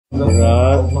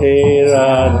Radhe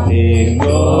Radhe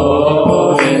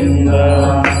Govinda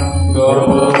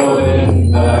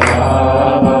Govinda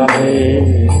Radhe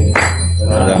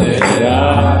Radhe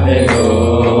Radhe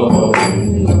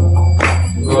Govinda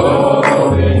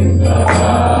Govinda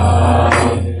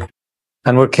Radhe.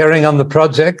 And we're carrying on the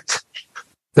project,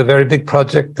 the very big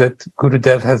project that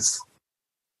Gurudev has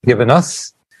given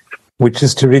us, which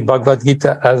is to read Bhagavad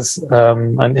Gita as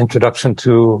an introduction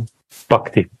to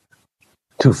bhakti,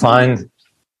 to find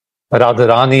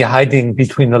Radharani hiding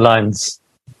between the lines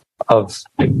of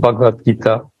Bhagavad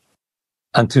Gita,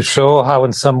 and to show how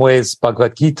in some ways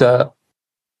Bhagavad Gita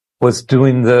was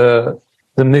doing the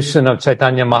mission of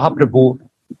Chaitanya Mahaprabhu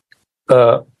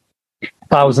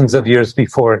thousands of years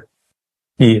before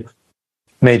he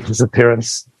made his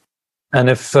appearance. And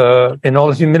if, in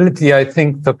all humility, I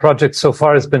think the project so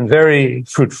far has been very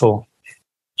fruitful,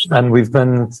 and we've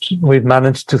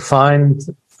managed to find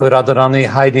the Radharani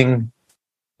hiding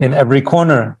in every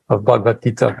corner of Bhagavad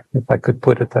Gita, if I could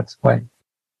put it that way,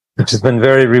 which has been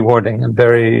very rewarding and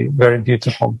very, very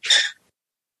beautiful.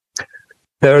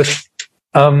 There's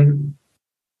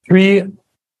three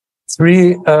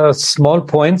small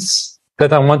points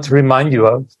that I want to remind you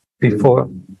of before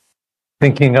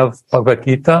thinking of Bhagavad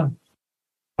Gita.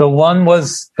 The one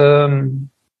was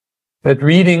that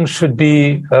reading should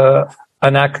be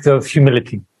an act of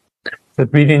humility.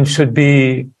 That reading should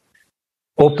be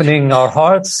opening our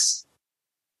hearts,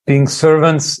 being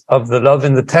servants of the love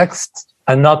in the text,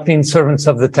 and not being servants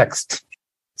of the text.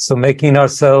 So making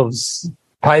ourselves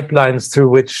pipelines through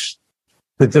which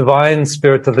the divine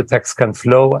spirit of the text can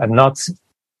flow, and not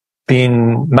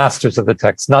being masters of the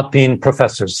text, not being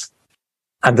professors.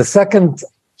 And the second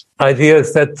idea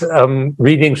is that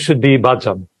reading should be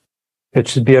bhajan. It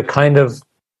should be a kind of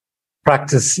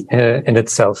practice in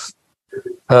itself,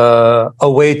 a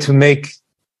way to make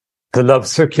the love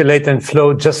circulate and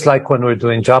flow, just like when we're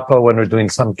doing japa, when we're doing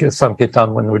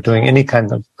sankirtan, when we're doing any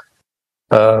kind of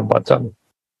bhajan.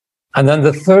 And then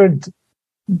the third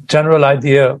general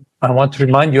idea I want to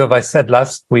remind you of, I said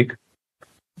last week,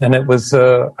 and it was,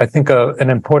 I think, an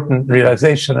important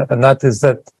realization, and that is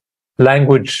that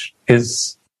language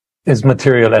is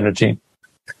material energy.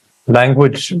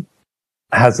 Language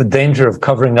has a danger of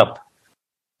covering up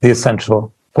the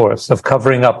essential for us, of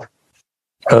covering up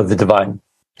the divine.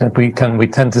 And we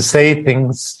tend to say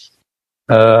things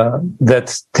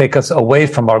that take us away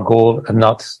from our goal and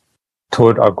not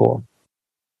toward our goal.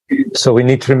 So we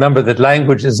need to remember that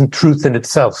language isn't truth in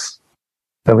itself,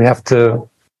 that we have to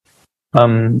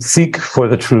seek for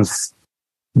the truth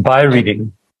by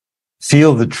reading,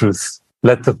 feel the truth,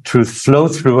 let the truth flow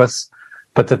through us,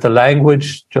 but that the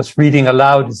language, just reading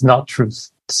aloud, is not truth.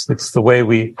 It's the way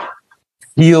we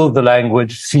feel the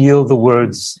language, feel the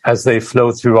words as they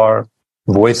flow through our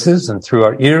voices and through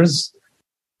our ears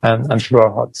and through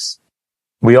our hearts.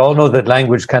 We all know that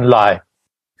language can lie.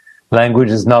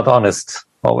 Language is not honest,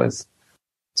 always.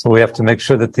 So we have to make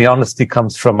sure that the honesty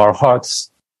comes from our hearts,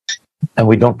 and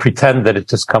we don't pretend that it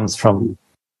just comes from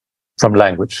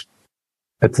language.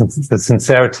 That the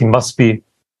sincerity must be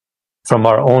from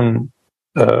our own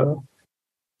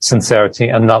sincerity,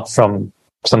 and not from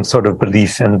some sort of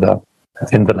belief in the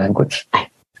language.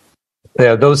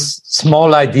 There are those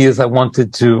small ideas I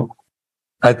wanted to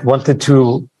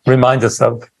remind us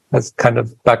of as kind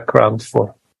of background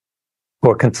for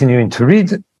continuing to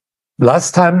read.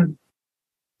 Last time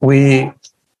we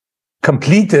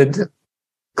completed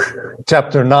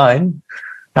chapter 9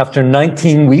 after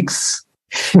 19 weeks.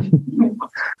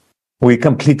 We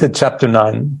completed chapter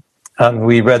 9, and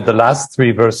we read the last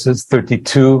three verses,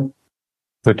 32,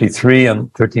 33,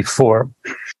 and 34.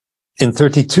 In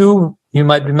 32, you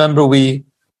might remember we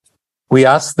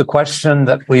asked the question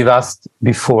that we've asked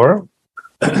before: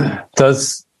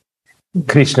 does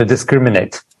Krishna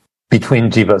discriminate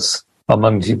between jivas,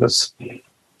 among jivas?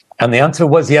 And the answer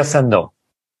was yes and no.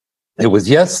 It was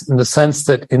yes in the sense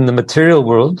that in the material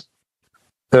world,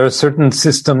 there are certain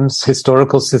systems,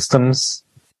 historical systems,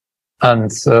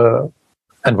 and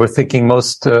we're thinking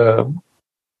most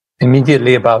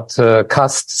immediately about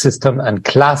caste system and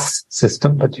class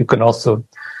system, but you can also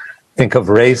think of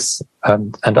race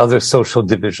and other social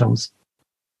divisions.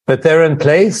 But they're in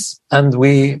place, and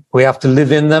we have to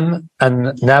live in them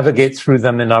and navigate through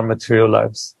them in our material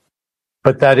lives.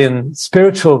 But that in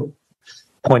spiritual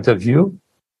point of view,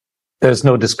 there's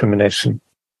no discrimination.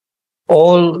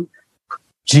 All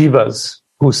jivas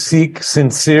who seek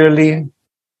sincerely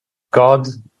God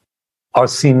are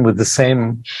seen with the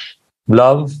same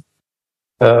love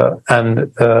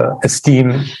and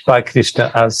esteem by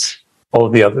Krishna as all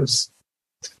the others.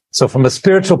 So from a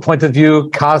spiritual point of view,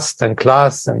 caste and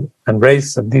class and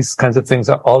race and these kinds of things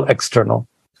are all external.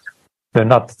 They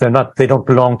don't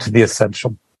belong to the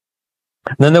essential.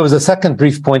 And then there was a second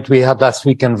brief point we had last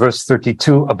week in verse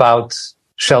 32 about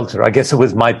shelter. I guess it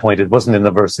was my point. It wasn't in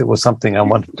the verse. It was something I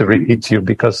wanted to repeat to you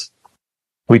because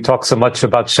we talk so much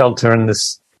about shelter in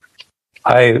this.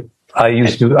 I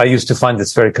used to find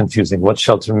this very confusing, what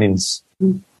shelter means.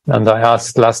 And I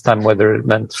asked last time whether it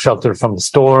meant shelter from the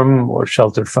storm or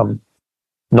shelter from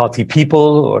naughty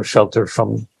people or shelter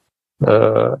from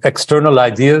external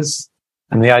ideas.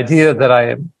 And the idea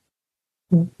that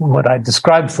what I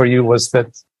described for you was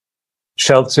that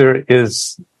shelter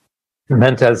is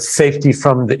meant as safety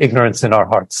from the ignorance in our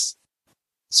hearts.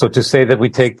 So to say that we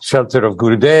take shelter of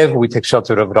Gurudev, we take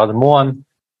shelter of Radha Mohan,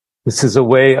 this is a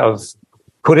way of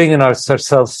putting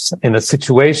ourselves in a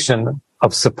situation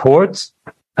of support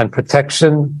and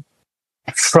protection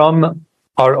from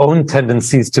our own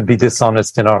tendencies to be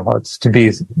dishonest in our hearts, to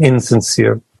be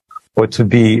insincere or to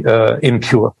be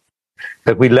impure.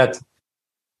 That we let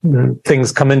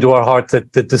things come into our heart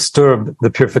that disturb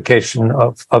the purification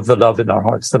of the love in our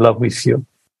hearts, the love we feel.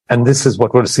 And this is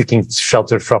what we're seeking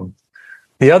shelter from.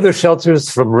 The other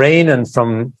shelters from rain and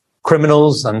from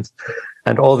criminals and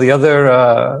all the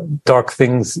other dark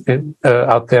things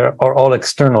out there are all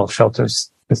external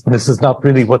shelters. This is not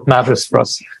really what matters for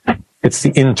us. It's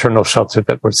the internal shelter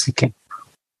that we're seeking.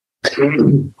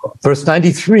 Verse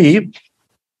 93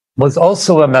 was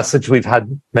also a message we've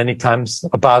had many times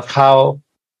about how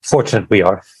fortunate we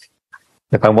are.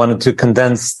 If I wanted to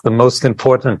condense the most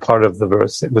important part of the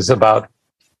verse, it was about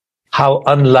how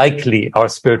unlikely our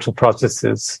spiritual process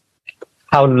is,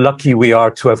 how lucky we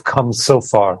are to have come so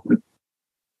far,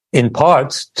 in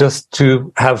part just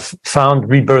to have found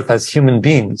rebirth as human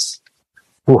beings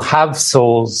who have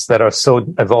souls that are so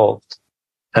evolved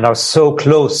and are so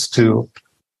close to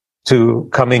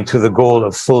coming to the goal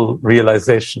of full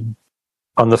realization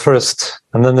on the first.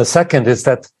 And then the second is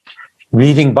that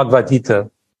reading Bhagavad Gita,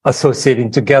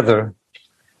 associating together,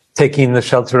 taking the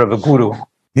shelter of a guru,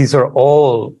 these are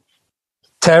all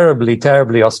terribly,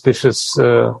 terribly auspicious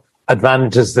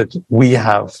advantages that we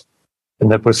have,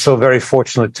 and that we're so very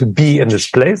fortunate to be in this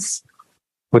place,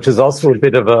 which is also a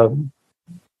bit of a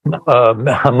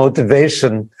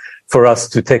motivation for us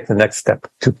to take the next step,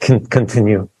 to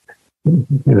continue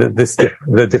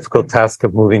the difficult task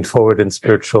of moving forward in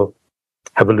spiritual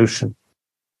evolution.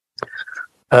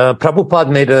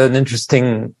 Prabhupada made an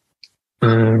interesting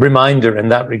reminder in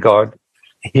that regard.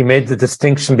 He made the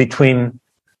distinction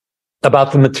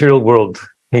about the material world.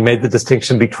 He made the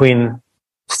distinction between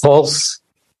false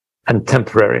and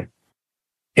temporary.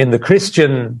 In the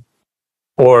Christian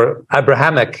or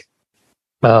Abrahamic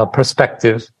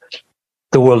perspective,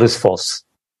 the world is false.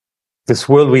 This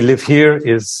world we live here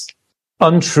is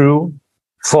untrue,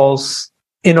 false,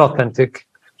 inauthentic,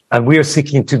 and we are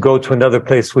seeking to go to another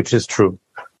place which is true.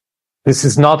 This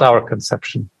is not our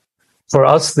conception. For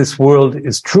us, this world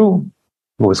is true.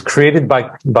 It was created by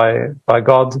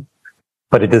God,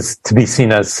 but it is to be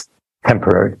seen as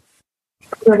temporary.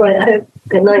 Rabbi,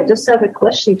 I just have a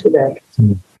question to that.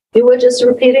 You were just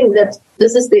repeating that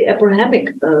this is the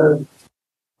Abrahamic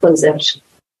conception.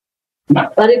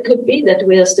 But it could be that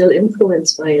we are still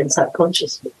influenced by it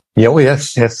subconsciously. Yeah, well,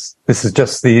 yes. This is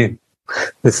just the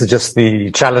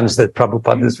challenge that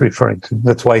Prabhupada is referring to.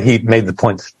 That's why he made the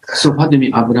point. So what do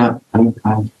you mean,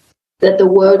 that the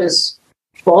world is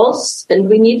false and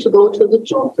we need to go to the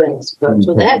true place,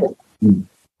 to the heaven.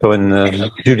 So in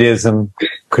Judaism,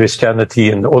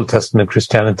 Christianity, in the Old Testament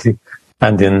Christianity,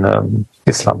 and in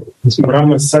Islam.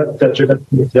 Brahma Satya Jagat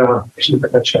Mithya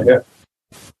Shilpakacharya.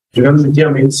 Jagat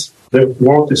Mithya means the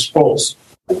world is false,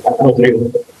 not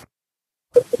real.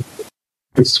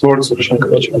 It's words of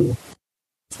Shankaracharya.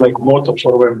 It's like motto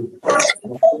for when.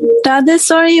 Radha,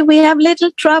 sorry, we have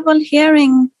little trouble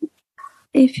hearing.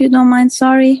 If you don't mind,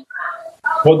 sorry.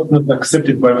 What not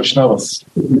accepted by Vaishnavas.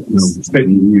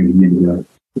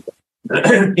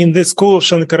 In the school of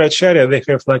Shankaracharya, they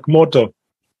have like motto,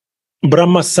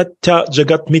 Brahma Satya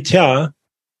Jagat Mithya.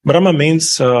 Brahma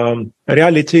means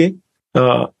reality,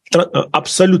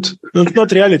 absolute,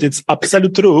 not reality, it's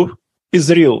absolute truth, is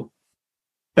real.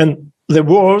 And the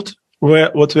world,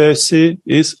 what we see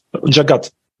is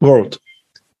Jagat, world.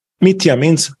 Mithya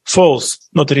means false,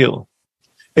 not real.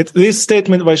 This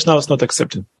statement Vaishnavas not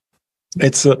accepted.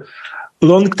 It's a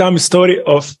long-time story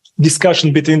of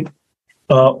discussion between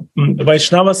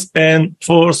Vaishnavas and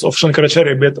followers of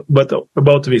Shankaracharya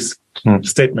about this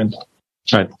statement.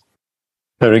 Right.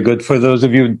 Very good. For those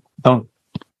of you who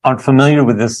aren't familiar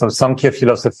with this, so Samkhya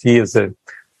philosophy is a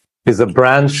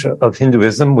branch of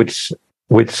Hinduism which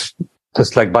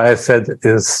just like Baya said,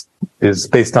 is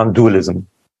based on dualism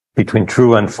between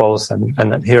true and false,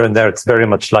 and here and there it's very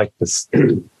much like this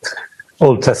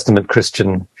Old Testament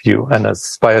Christian view. And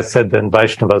as Baya said, then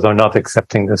Vaishnavas are not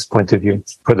accepting this point of view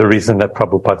for the reason that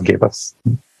Prabhupada gave us.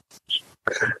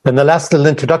 And the last little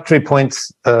introductory point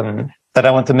that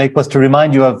I want to make was to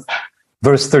remind you of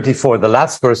verse 34, the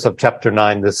last verse of chapter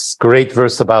 9, this great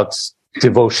verse about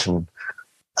devotion.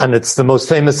 And it's the most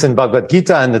famous in Bhagavad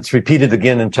Gita, and it's repeated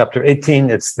again in chapter 18.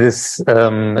 It's this,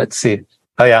 let's see,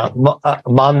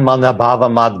 man mana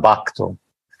bhava mad bhakto.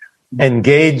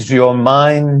 Engage your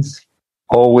mind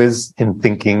always in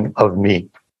thinking of me.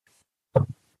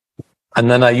 And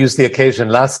then I used the occasion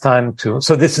last time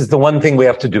so this is the one thing we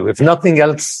have to do. If nothing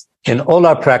else, in all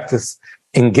our practice,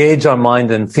 engage our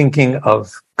mind in thinking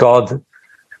of God,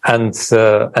 and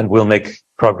we'll make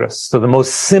progress. So the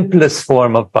most simplest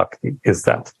form of bhakti is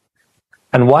that.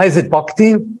 And why is it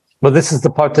bhakti? Well, this is the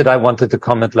part that I wanted to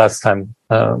comment last time.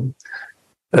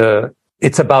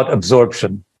 It's about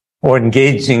absorption or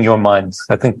engaging your mind.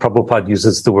 I think Prabhupada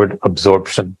uses the word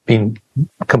absorption, being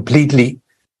completely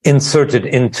inserted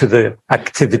into the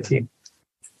activity.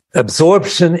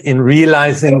 Absorption in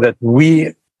realizing that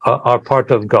we are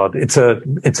part of God. It's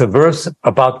a verse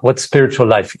about what spiritual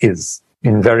life is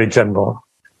in very general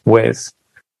ways.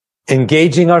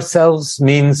 Engaging ourselves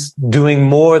means doing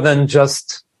more than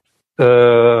just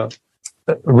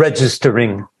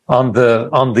registering on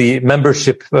the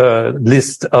membership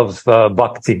list of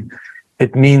bhakti.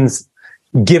 It means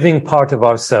giving part of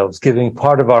ourselves, giving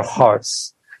part of our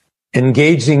hearts.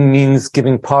 Engaging means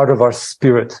giving part of our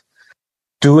spirit,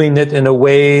 doing it in a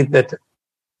way that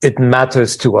it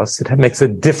matters to us. It makes a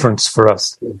difference for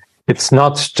us. It's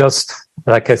not just,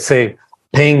 like I say,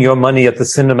 paying your money at the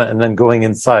cinema and then going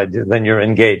inside, then you're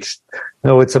engaged.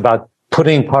 No, it's about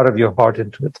putting part of your heart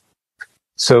into it.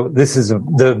 So this is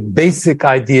the basic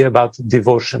idea about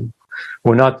devotion.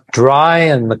 We're not dry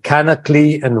and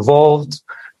mechanically involved.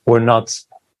 We're not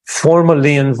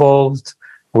formally involved.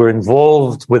 We're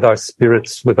involved with our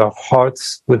spirits, with our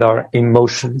hearts, with our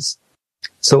emotions.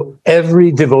 So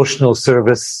every devotional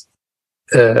service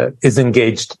is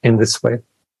engaged in this way.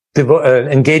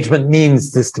 Engagement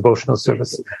means this devotional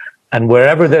service. And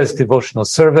wherever there's devotional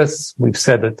service, we've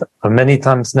said it many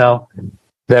times now,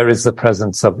 there is the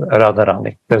presence of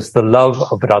Radharani. There's the love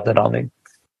of Radharani,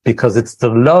 because it's the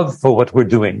love for what we're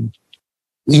doing.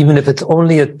 Even if it's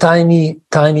only a tiny,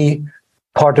 tiny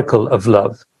particle of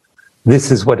love,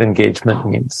 this is what engagement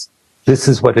means. This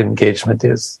is what engagement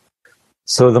is.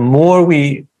 So the more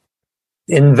we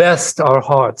invest our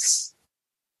hearts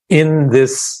in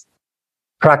this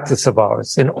practice of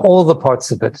ours, in all the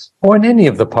parts of it, or in any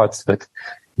of the parts of it,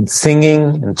 in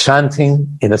singing, in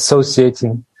chanting, in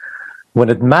associating, when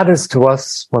it matters to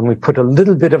us, when we put a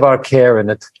little bit of our care in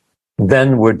it,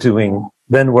 then we're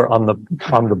on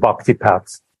the bhakti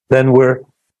path. Then we're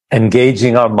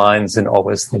engaging our minds in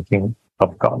always thinking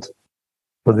of God.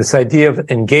 So this idea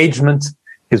of engagement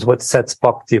is what sets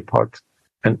bhakti apart.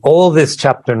 And all this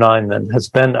chapter 9 then has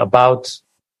been about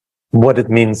what it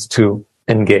means to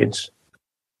engage,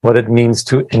 what it means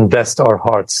to invest our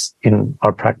hearts in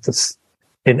our practice,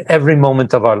 in every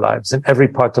moment of our lives, in every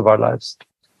part of our lives.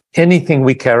 Anything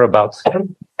we care about,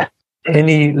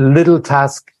 any little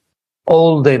task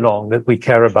all day long that we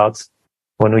care about,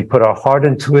 when we put our heart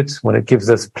into it, when it gives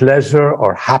us pleasure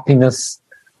or happiness,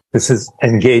 this is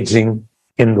engaging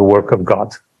in the work of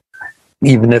God,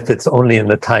 even if it's only in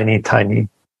the tiny, tiny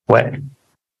way.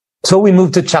 So we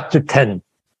move to chapter 10.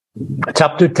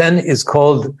 Chapter 10 is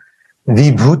called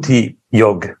Vibhuti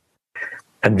Yoga.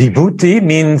 And Vibhuti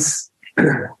means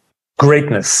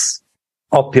greatness,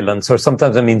 opulence, or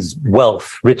sometimes it means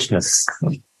wealth, richness.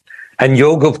 And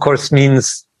yoga, of course,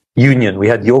 means union. We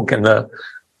had yoga in the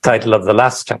title of the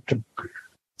last chapter.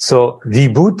 So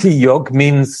Vibhuti Yoga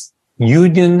means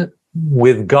union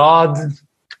with God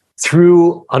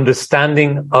through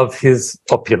understanding of his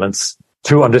opulence,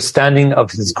 through understanding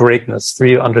of his greatness,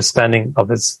 through understanding of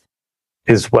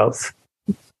his wealth.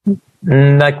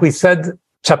 Like we said,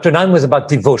 chapter 9 was about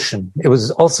devotion. It was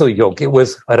also yoga. It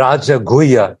was Raja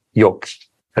Guhya Yoga.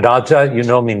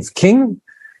 Raja, means king,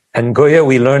 and Guhya,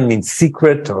 we learn, means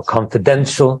secret or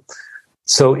confidential.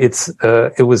 So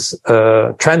it was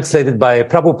translated by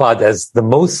Prabhupada as the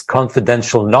most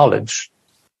confidential knowledge.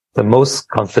 The most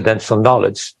confidential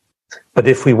knowledge. But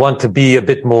if we want to be a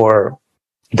bit more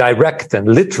direct and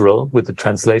literal with the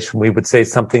translation, we would say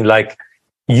something like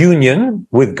union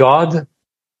with God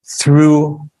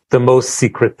through the most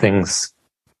secret things.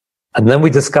 And then we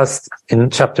discussed in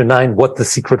chapter 9 what the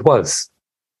secret was.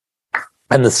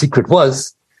 And the secret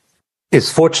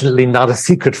is fortunately not a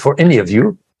secret for any of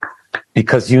you,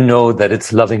 because you know that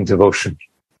it's loving devotion.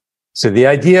 So the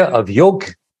idea of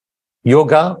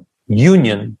yoga,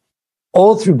 union,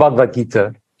 all through Bhagavad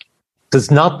Gita,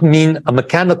 does not mean a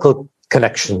mechanical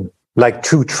connection, like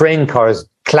two train cars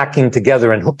clacking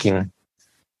together and hooking,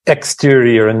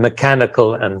 exterior and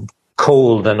mechanical and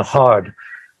cold and hard.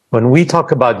 When we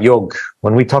talk about yoga,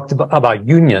 when we talk about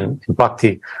union in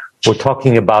bhakti, we're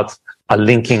talking about a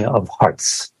linking of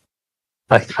hearts,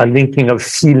 a linking of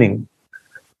feeling,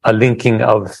 a linking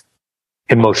of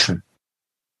emotion.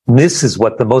 This is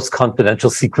what the most confidential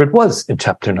secret was in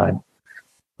chapter 9.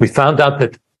 We found out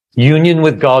that union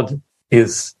with God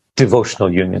is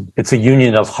devotional union. It's a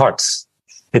union of hearts.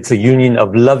 It's a union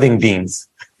of loving beings.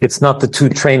 It's not the two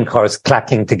train cars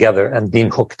clacking together and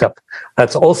being hooked up.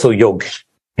 That's also yoga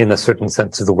in a certain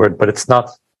sense of the word, but it's not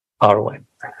our way.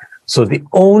 So the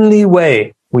only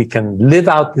way we can live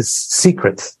out this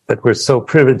secret that we're so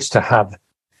privileged to have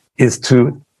is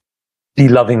to be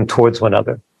loving towards one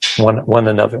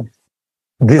another.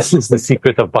 This is the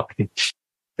secret of bhakti.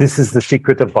 This is the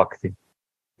secret of bhakti.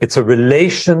 It's a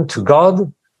relation to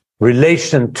God,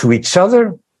 relation to each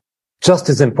other, just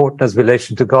as important as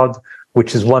relation to God,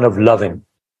 which is one of loving,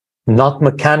 not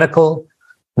mechanical,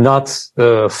 not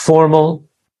formal,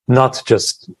 not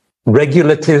just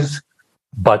regulative,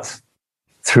 but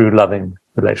through loving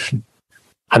relation.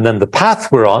 And then the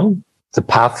path we're on, the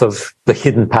path of the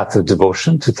hidden path of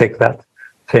devotion, to take that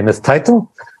famous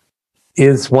title,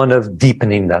 is one of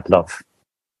deepening that love,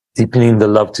 deepening the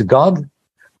love to God,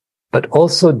 but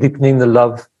also deepening the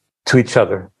love to each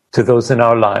other, to those in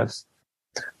our lives.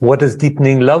 What does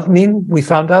deepening love mean? We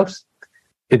found out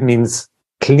it means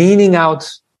cleaning out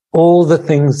all the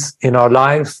things in our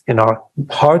lives, in our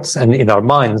hearts, and in our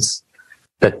minds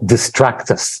that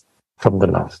distract us from the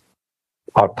love.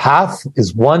 Our path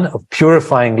is one of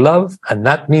purifying love, and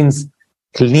that means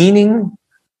cleaning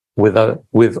with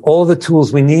all the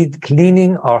tools we need,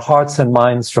 cleaning our hearts and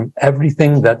minds from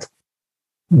everything that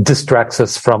distracts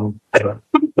us from God.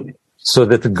 So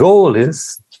that the goal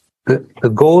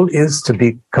is to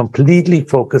be completely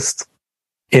focused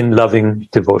in loving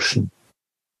devotion.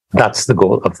 That's the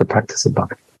goal of the practice of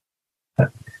bhakti.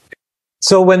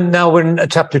 So now we're in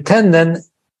chapter 10, then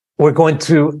we're going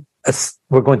to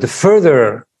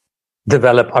further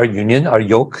develop our union, our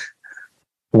yoke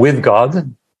with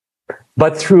God,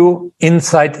 but through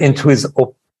insight into his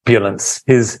opulence,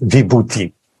 his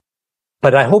vibhuti.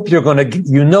 But I hope you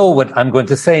know what I'm going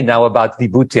to say now about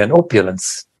vibhuti and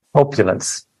opulence.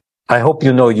 Opulence. I hope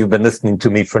you know, you've been listening to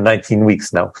me for 19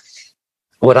 weeks now.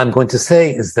 What I'm going to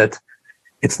say is that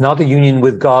it's not a union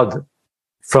with God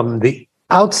from the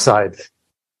outside,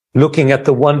 looking at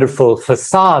the wonderful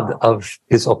facade of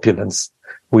his opulence.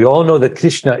 We all know that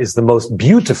Krishna is the most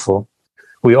beautiful.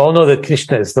 We all know that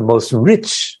Krishna is the most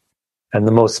rich and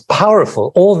the most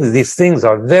powerful. All of these things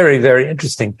are very, very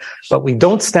interesting, but we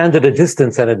don't stand at a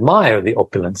distance and admire the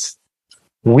opulence.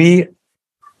 We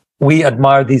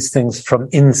admire these things from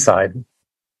inside,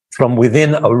 from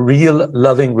within a real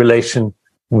loving relation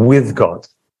with God.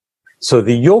 So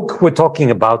the yoke we're talking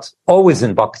about, always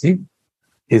in bhakti,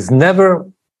 is never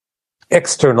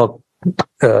external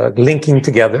linking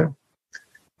together,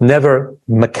 never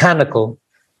mechanical,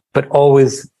 but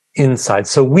always inside.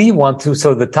 So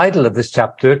the title of this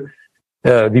chapter,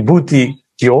 Vibhuti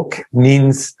Yoke,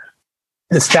 means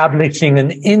establishing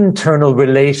an internal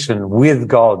relation with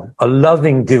God, a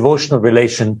loving devotional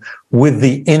relation with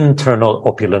the internal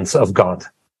opulence of God.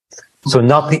 So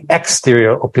not the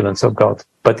exterior opulence of God,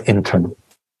 but internal.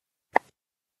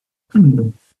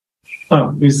 No,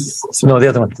 the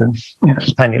other one.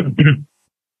 Yeah.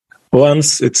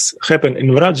 Once it's happened in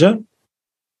Vraja,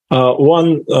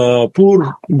 one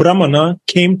poor Brahmana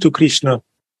came to Krishna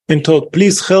and told,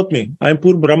 "Please help me. I'm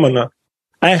poor Brahmana.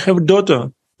 I have a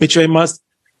daughter, which I must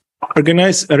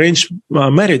arrange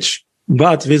marriage,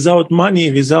 but without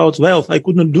money, without wealth, I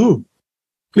could not do.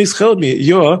 Please help me.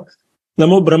 You're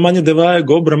Namo Brahmani Devaya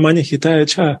Go Brahmani Hitaya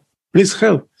Cha. Please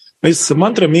help." This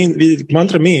mantra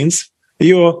means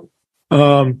you're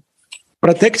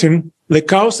protecting the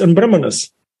cows and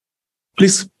Brahmanas.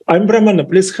 Please, I'm Brahmana,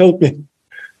 please help me.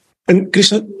 And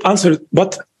Krishna answered,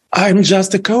 "But I'm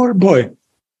just a coward boy.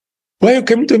 Why you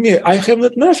came to me? I have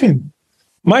not nothing.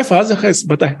 My father has,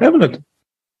 but I have not."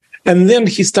 And then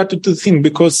he started to think,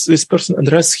 because this person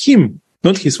addressed him,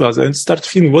 not his father, and started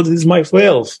thinking, what is my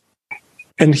wealth?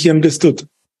 And he understood,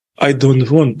 I don't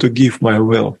want to give my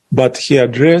wealth. But he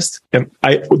addressed, and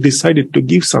I decided to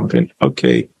give something.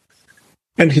 Okay.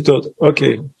 And he thought,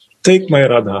 okay, take my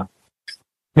radha.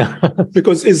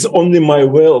 Because it's only my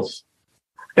wealth.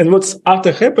 And what's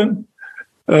after happened,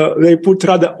 they put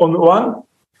radha on one,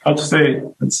 how to say,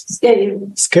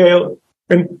 Scale.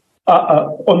 And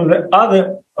on the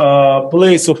other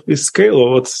place of this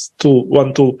scale, what's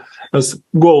as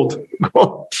gold.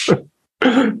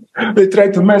 They try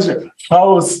to measure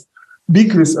how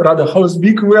big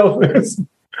wealth is,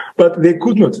 but they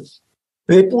could not.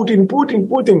 They putting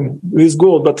this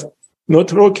gold, but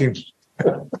not working.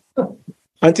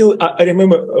 Until I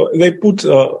remember they put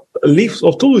leaves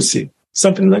of tulsi,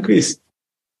 something like this.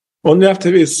 Only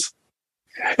after this.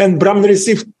 And Brahman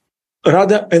received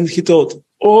Radha and he thought,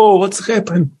 oh, what's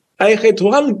happened? I had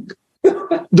one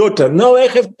daughter, now I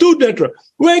have two daughters.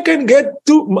 Where I can get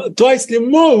twice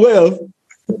more wealth?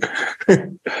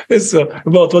 It's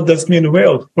about what does mean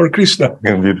wealth for Krishna.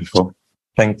 Yeah, beautiful.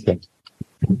 Thank you.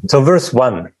 So verse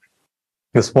 1,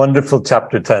 this wonderful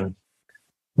chapter 10.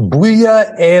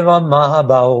 Bhuya eva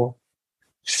mahabhau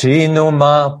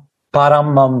shinuma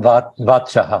paramam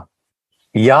vachaha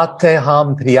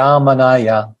yateham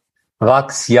priyamanaya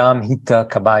vaksyam hita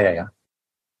kabayaya.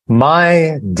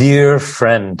 My dear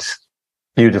friend,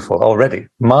 beautiful already,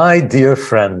 my dear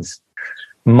friends,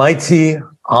 mighty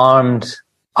armed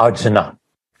Arjuna,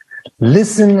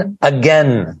 listen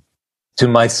again to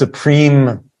my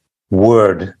supreme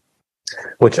word,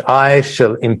 which I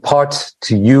shall impart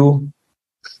to you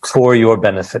for your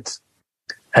benefit,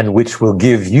 and which will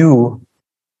give you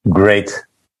great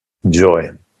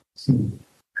joy.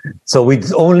 So we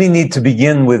only need to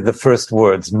begin with the first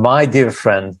words. My dear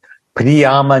friend,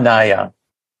 Priyamanaya.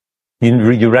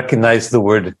 You recognize the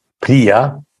word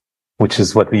Priya, which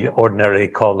is what we ordinarily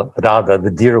call Radha,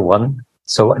 the dear one.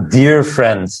 So dear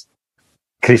friends,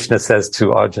 Krishna says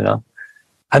to Arjuna.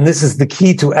 And this is the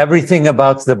key to everything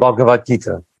about the Bhagavad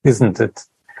Gita, isn't it?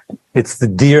 It's the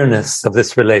dearness of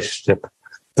this relationship.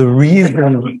 The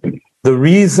reason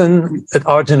that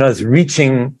Arjuna is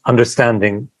reaching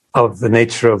understanding of the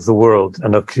nature of the world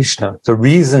and of Krishna, the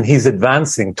reason he's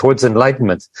advancing towards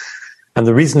enlightenment, and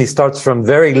the reason he starts from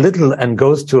very little and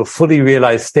goes to a fully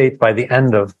realized state by the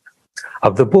end of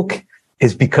the book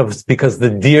is because the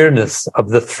dearness of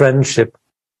the friendship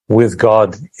with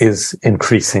God is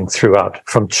increasing throughout.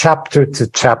 From chapter to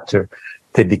chapter,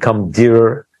 they become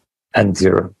dearer and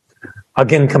dearer.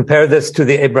 Again, compare this to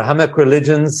the Abrahamic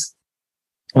religions,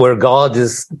 where God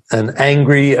is an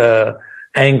angry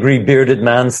bearded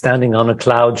man standing on a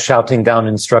cloud shouting down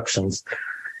instructions.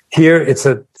 Here, it's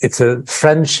a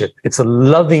friendship. It's a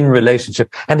loving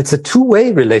relationship. And it's a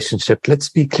two-way relationship. Let's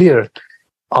be clear.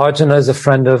 Arjuna is a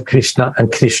friend of Krishna, and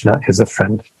Krishna is a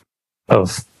friend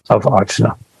of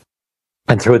Arjuna.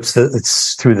 And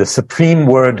it's through the supreme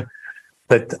word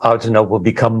that Arjuna will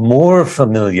become more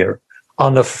familiar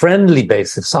on a friendly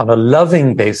basis, on a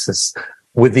loving basis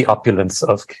with the opulence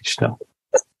of Krishna.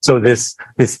 So this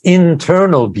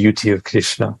internal beauty of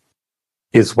Krishna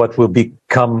is what will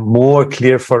become more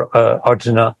clear for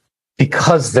Arjuna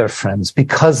because they're friends,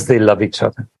 because they love each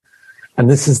other. And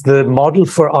this is the model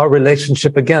for our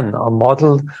relationship again, a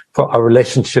model for our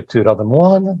relationship to Radha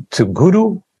Mohan, to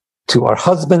Guru, to our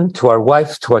husband, to our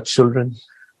wife, to our children.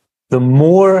 The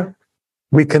more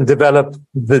we can develop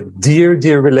the dear,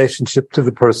 dear relationship to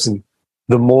the person,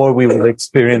 the more we will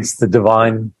experience the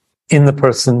divine in the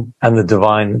person and the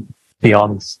divine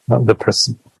beyond the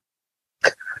person.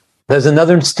 There's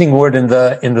another interesting word in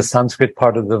the Sanskrit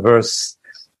part of the verse,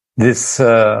 this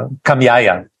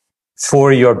kamyaya,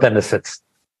 for your benefit.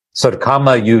 So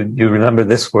kama, you remember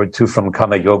this word too from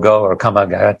kama yoga or kama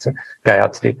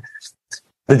gayatri,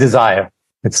 the desire.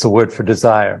 It's the word for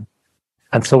desire.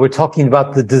 And so we're talking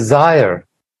about the desire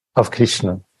of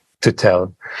Krishna to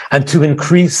tell and to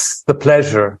increase the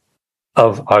pleasure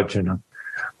of Arjuna.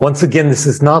 Once again, this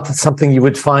is not something you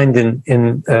would find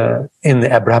in the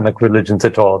Abrahamic religions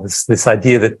at all. This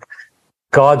idea that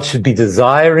God should be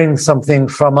desiring something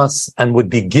from us and would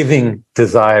be giving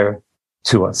desire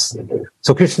to us.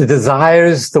 So Krishna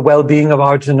desires the well-being of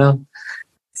Arjuna,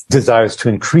 desires to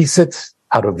increase it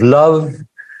out of love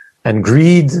and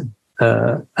greed,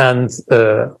 and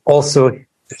also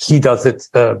he does it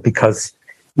because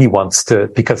he wants to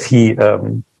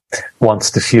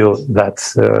feel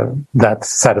that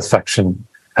satisfaction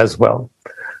as well.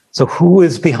 So who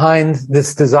is behind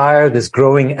this desire, this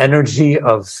growing energy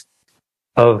of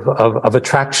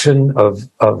attraction,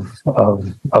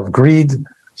 of greed?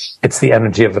 It's the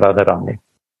energy of Radharani.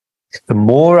 The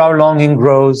more our longing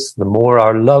grows, the more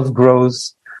our love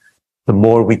grows, the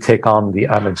more we take on the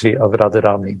energy of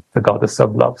Radharani, the goddess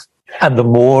of love, and the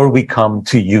more we come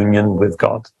to union with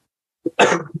God.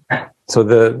 So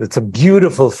it's a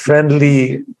beautiful,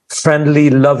 friendly,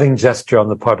 loving gesture on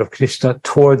the part of Krishna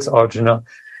towards Arjuna.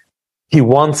 He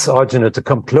wants Arjuna to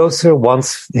come closer,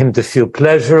 wants him to feel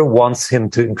pleasure, wants him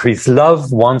to increase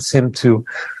love, wants him to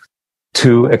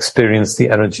experience the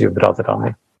energy of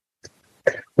Radharani.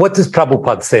 What does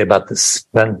Prabhupada say about this?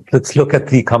 Then let's look at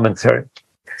the commentary.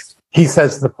 He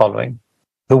says the following.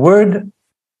 The word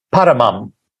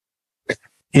paramam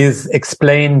is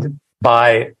explained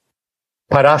by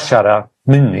Parashara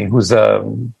Muni, who's a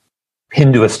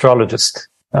Hindu astrologist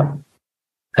and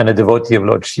a devotee of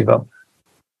Lord Shiva.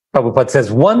 Prabhupada says,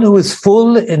 one who is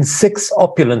full in 6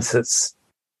 opulences,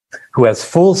 who has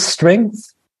full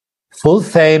strength, full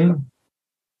fame,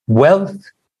 wealth,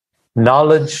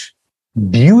 knowledge,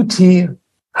 beauty,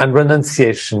 and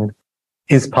renunciation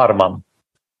is Paramam,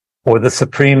 or the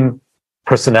Supreme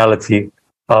Personality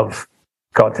of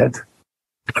Godhead.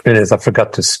 I realize I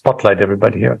forgot to spotlight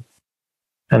everybody here.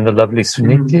 And the lovely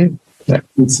Suniti. Yeah.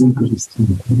 It's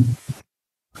interesting.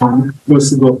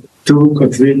 Possible 2 or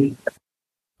 3.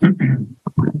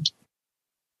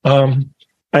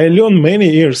 I learned many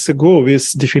years ago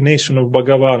this definition of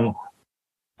Bhagavan,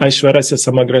 Aishwarasya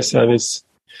Samagrasya, with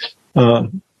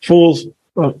full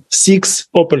 6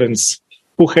 opulence.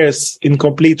 Who has in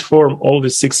complete form all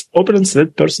the 6 opulence,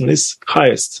 that person is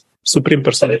highest, Supreme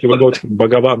Personality of God,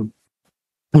 Bhagavan.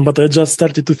 But I just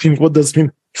started to think, what does it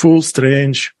mean full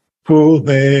strange, full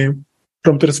name,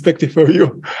 from perspective of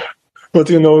you?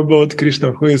 What you know about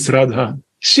Krishna, who is Radha?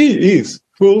 She is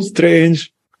full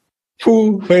strange,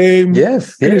 full fame,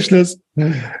 Yes. Krishna's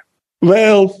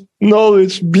wealth,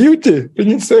 knowledge, beauty,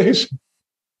 initiation.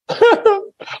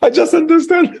 I just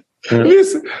understand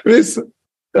this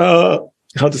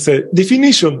how to say,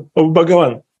 definition of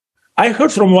Bhagavan. I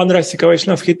heard from one Rasika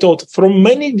Vaishnava, he told, from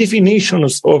many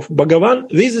definitions of Bhagavan,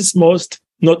 this is most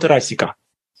not Rasika.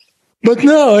 But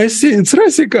now I see it's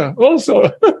Rasika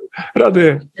also.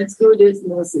 Radhe. It's good, it's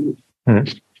mercy.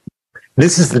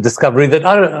 This is the discovery that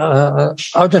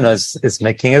Arjuna is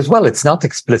making as well. It's not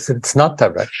explicit, it's not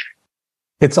direct.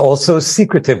 It's also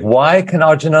secretive. Why can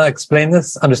Arjuna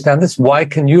understand this? Why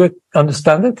can you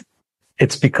understand it?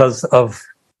 It's because of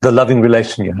the loving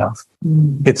relation you have.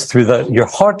 It's through your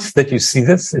heart that you see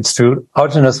this. It's through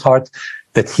Arjuna's heart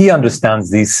that he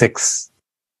understands these 6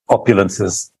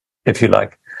 opulences, if you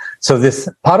like. So this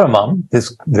paramam,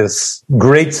 this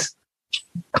great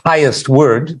highest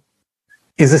word,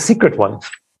 is a secret one.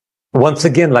 Once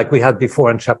again, like we had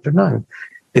before in chapter 9.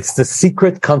 It's the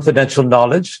secret confidential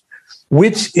knowledge,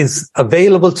 which is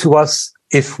available to us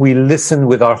if we listen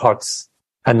with our hearts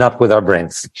and not with our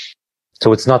brains.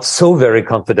 So it's not so very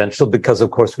confidential because, of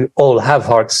course, we all have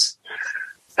hearts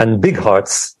and big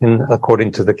hearts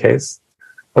according to the case.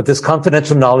 But this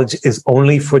confidential knowledge is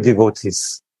only for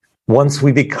devotees. Once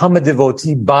we become a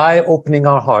devotee by opening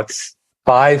our hearts,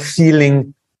 by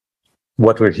feeling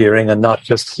what we're hearing and not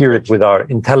just hear it with our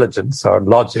intelligence, our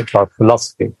logic, our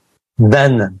philosophy,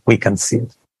 then we can see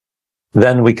it.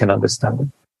 Then we can understand it.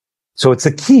 So it's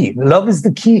a key. Love is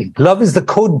the key. Love is the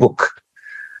code book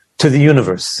to the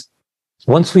universe.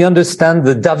 Once we understand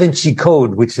the Da Vinci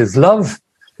Code, which is love,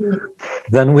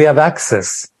 then we have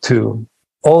access to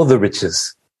all the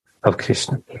riches of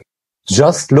Krishna.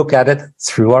 Just look at it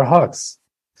through our hearts.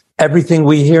 Everything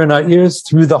we hear in our ears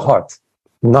through the heart,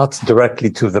 not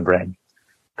directly to the brain.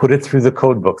 Put it through the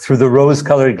code book, through the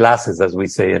rose-colored glasses, as we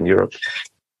say in Europe.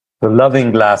 The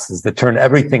loving glasses that turn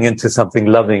everything into something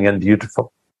loving and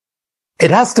beautiful.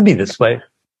 It has to be this way.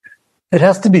 It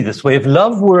has to be this way. If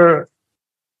love were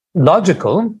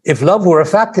logical, if love were a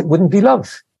fact, it wouldn't be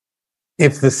love.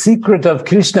 If the secret of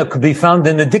Krishna could be found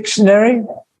in a dictionary,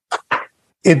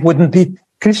 it wouldn't be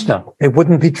Krishna. It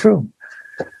wouldn't be true.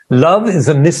 Love is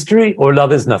a mystery or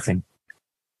love is nothing.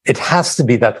 It has to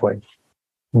be that way.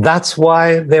 That's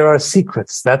why there are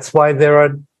secrets. That's why there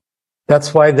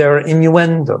are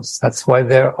innuendos. That's why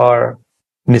there are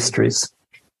mysteries.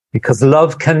 Because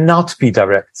love cannot be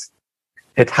direct.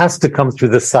 It has to come through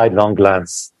the sidelong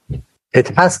glance. It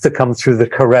has to come through the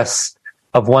caress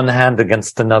of one hand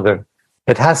against another.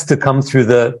 It has to come through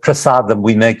the prasadam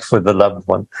we make for the loved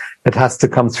one. It has to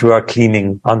come through our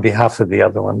cleaning on behalf of the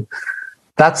other one.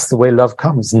 That's the way love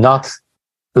comes, not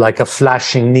like a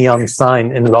flashing neon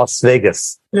sign in Las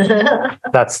Vegas.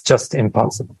 That's just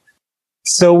impossible.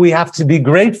 So we have to be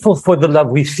grateful for the love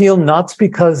we feel, not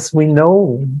because we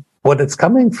know what it's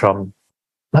coming from,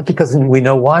 not because we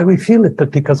know why we feel it,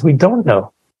 but because we don't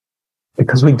know.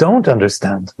 Because we don't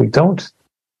understand. We don't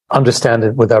understand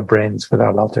it with our brains, with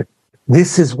our logic.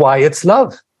 This is why it's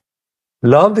love.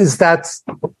 Love is that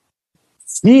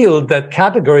field, that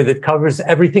category that covers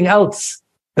everything else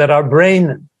that our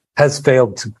brain has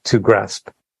failed to grasp.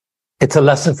 It's a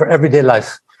lesson for everyday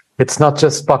life. It's not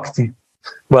just bhakti.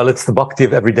 Well, it's the bhakti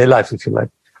of everyday life, if you like.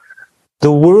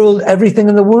 The world, everything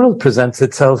in the world presents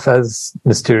itself as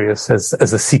mysterious, as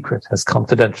a secret, as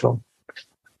confidential.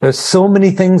 There's so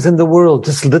many things in the world,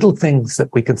 just little things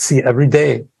that we can see every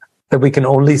day, that we can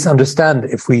only understand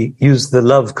if we use the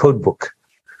love code book.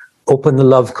 Open the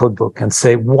love code book and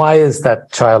say, why is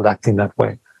that child acting that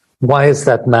way? Why is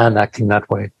that man acting that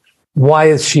way? Why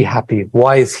is she happy?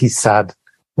 Why is he sad?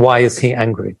 Why is he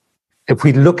angry? If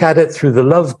we look at it through the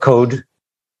love code,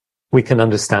 we can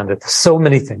understand it. So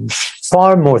many things,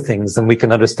 far more things than we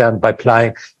can understand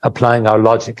by applying our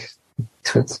logic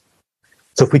to it.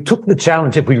 So if we took the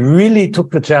challenge, if we really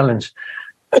took the challenge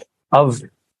of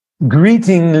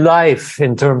greeting life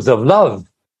in terms of love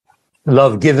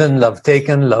given, love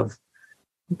taken, love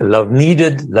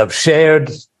needed, love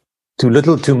shared, too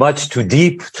little, too much, too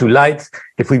deep, too light,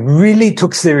 if we really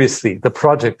took seriously the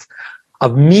project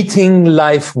of meeting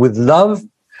life with love,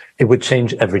 it would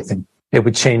change everything. It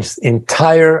would change the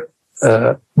entire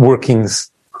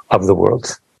workings of the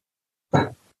world.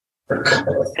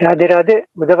 Radhe,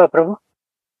 Uddhava Prabhu.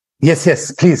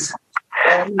 Yes, please.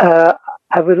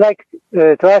 I would like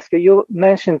to ask you, you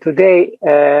mentioned today,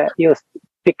 you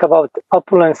speak about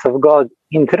opulence of God,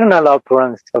 internal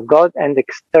opulence of God and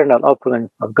external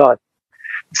opulence of God.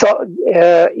 So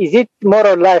is it more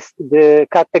or less the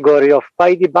category of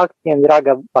Vaidhi Bhakti and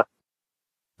Raga Bhakti?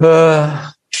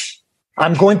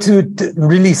 I'm going to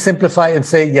really simplify and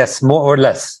say yes, more or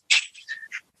less.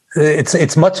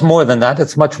 It's much more than that.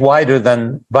 It's much wider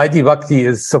than Vaidhi Bhakti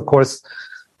is, of course,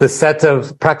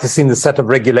 practicing the set of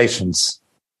regulations,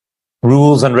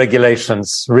 rules and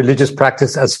regulations, religious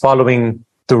practice as following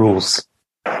the rules.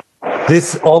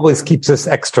 This always keeps us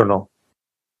external.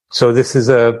 So this is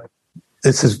the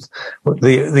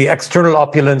external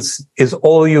opulence is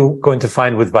all you're going to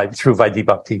find through Vaidhi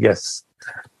Bhakti, yes.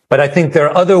 But I think there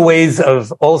are other ways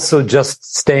of also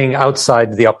just staying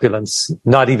outside the opulence,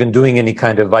 not even doing any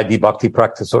kind of Vaidhi Bhakti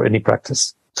practice or any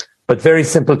practice. But very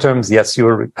simple terms, yes,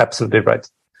 you're absolutely right.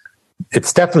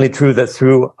 It's definitely true that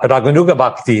through Raganuga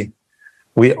Bhakti,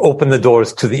 we open the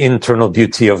doors to the internal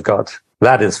beauty of God.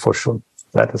 That is for sure.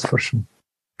 That is for sure.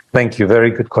 Thank you.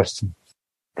 Very good question.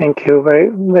 Thank you. Very,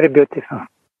 very beautiful.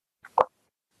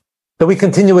 So we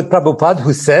continue with Prabhupada,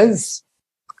 who says,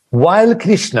 while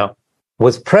Krishna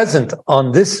was present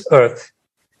on this earth,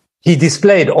 he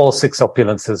displayed all six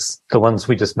opulences, the ones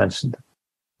we just mentioned.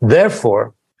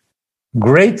 Therefore,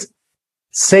 great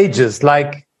sages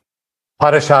like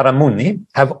Parashara Muni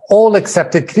have all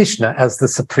accepted Krishna as the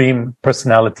supreme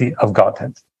personality of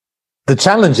Godhead. The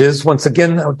challenge is, once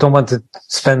again, I don't want to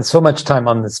spend so much time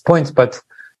on this point, but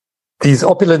these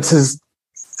opulences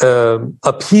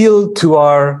appeal to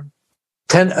our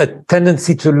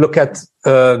tendency to look at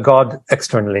God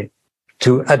externally,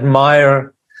 to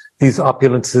admire these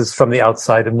opulences from the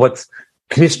outside. And what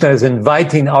Krishna is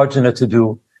inviting Arjuna to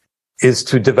do is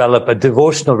to develop a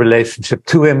devotional relationship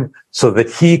to him so that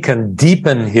he can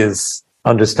deepen his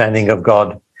understanding of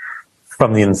God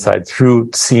from the inside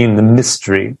through seeing the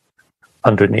mystery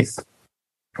underneath.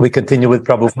 We continue with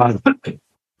Prabhupada,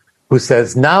 who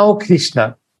says, now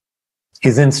Krishna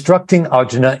is instructing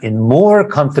Arjuna in more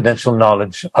confidential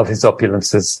knowledge of his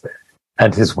opulences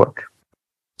and his work.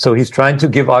 So he's trying to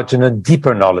give Arjuna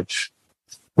deeper knowledge.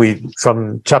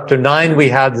 From chapter 9, we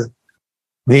had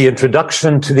the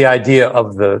introduction to the idea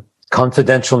of the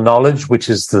confidential knowledge, which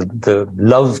is the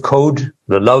love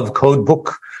code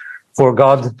book for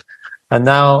God. And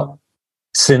now,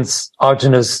 since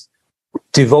Arjuna's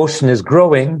devotion is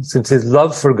growing, since his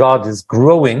love for God is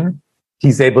growing,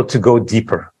 he's able to go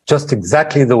deeper, just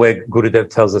exactly the way Gurudev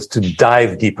tells us to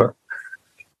dive deeper.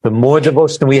 The more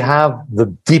devotion we have, the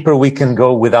deeper we can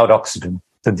go without oxygen,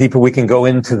 the deeper we can go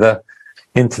into the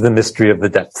mystery of the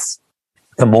depths.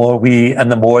 The more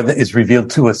that is revealed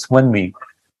to us when we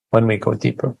go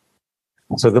deeper.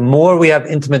 So the more we have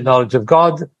intimate knowledge of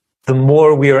God, the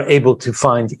more we are able to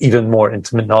find even more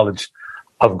intimate knowledge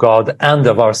of God and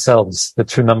of ourselves.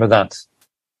 Let's remember that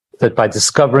by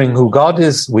discovering who God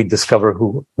is, we discover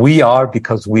who we are,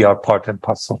 because we are part and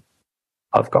parcel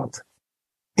of God.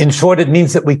 In short, it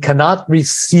means that we cannot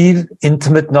receive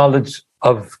intimate knowledge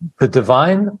of the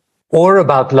divine or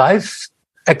about life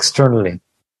externally.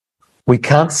 We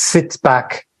can't sit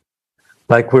back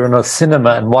like we're in a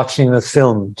cinema and watching a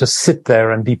film, just sit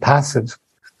there and be passive.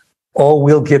 All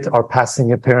we'll get are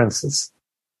passing appearances.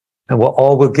 And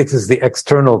all we'll get is the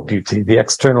external beauty, the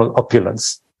external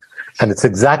opulence. And it's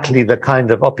exactly the kind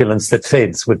of opulence that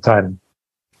fades with time.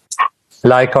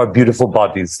 Like our beautiful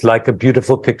bodies, like a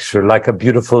beautiful picture, like a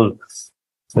beautiful,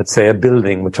 let's say, a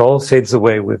building, which all fades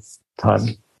away with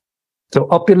time. So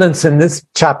opulence in this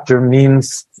chapter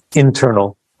means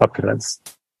internal opulence.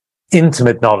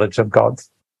 intimate knowledge of God,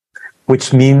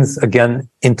 which means, again,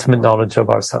 intimate knowledge of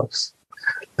ourselves.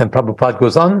 Then Prabhupada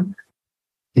goes on,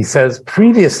 he says,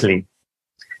 previously,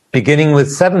 beginning with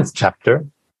 7th chapter,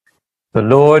 the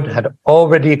Lord had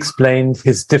already explained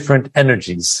his different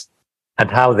energies and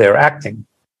how they're acting.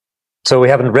 So we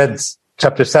haven't read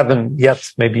chapter 7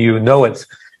 yet, maybe you know it.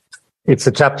 It's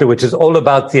a chapter which is all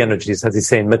about the energies, as he's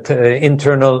saying,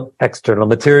 internal, external,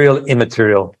 material,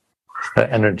 immaterial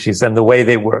energies and the way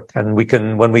they work. And we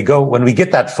can, when we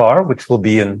get that far, which will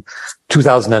be in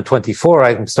 2024,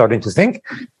 I'm starting to think,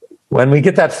 when we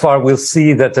get that far, we'll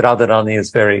see that Radharani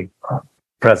is very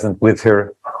present with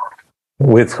her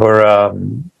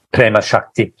prema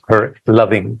shakti, her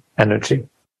loving energy.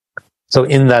 So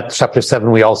in that chapter 7,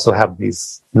 we also have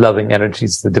these loving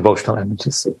energies, the devotional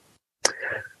energies.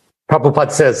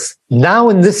 Prabhupada says, now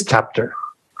in this chapter,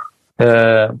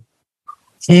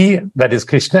 he, that is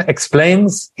Krishna,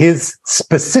 explains his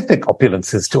specific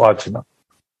opulences to Arjuna.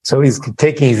 So he's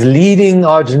leading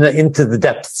Arjuna into the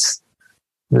depths,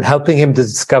 helping him to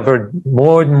discover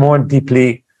more and more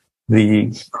deeply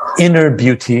the inner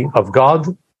beauty of God.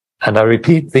 And I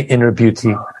repeat, the inner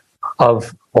beauty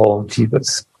of all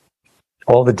jivas.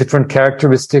 All the different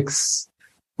characteristics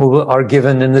are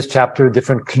given in this chapter,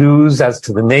 different clues as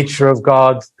to the nature of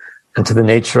God and to the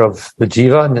nature of the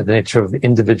jiva and the nature of the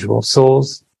individual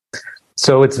souls.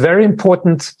 So it's very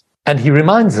important, and he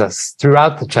reminds us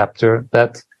throughout the chapter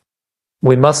that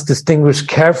we must distinguish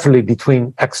carefully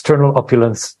between external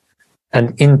opulence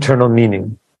and internal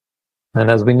meaning. And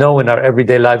as we know in our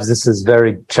everyday lives, this is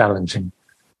very challenging.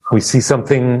 We see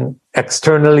something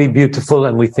externally beautiful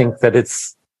and we think that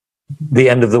it's the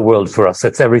end of the world for us.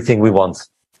 It's everything we want.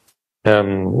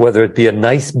 Whether it be a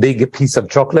nice big piece of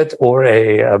chocolate or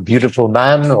a beautiful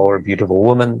man or a beautiful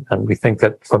woman. And we think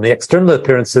that from the external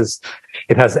appearances,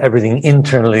 it has everything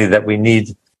internally that we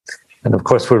need. And of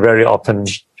course, we're very often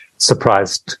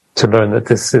surprised to learn that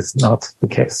this is not the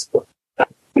case.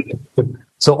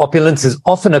 So opulence is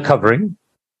often a covering,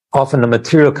 often a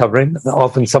material covering,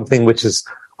 often something which is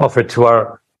offered to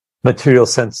our material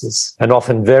senses, and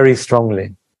often very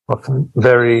strongly, often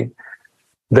very,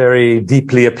 very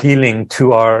deeply appealing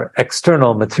to our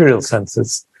external material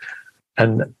senses.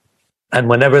 And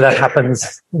whenever that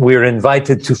happens, we're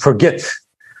invited to forget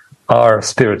our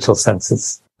spiritual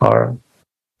senses, our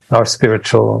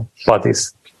spiritual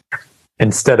bodies.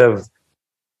 Instead of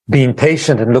being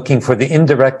patient and looking for the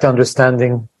indirect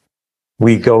understanding,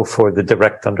 we go for the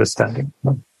direct understanding.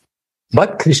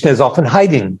 But Krishna is often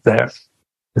hiding there.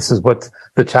 This is what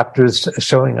the chapter is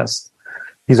showing us.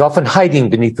 He's often hiding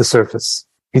beneath the surface.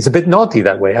 He's a bit naughty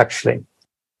that way, actually.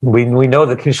 We know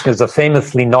that Krishna is a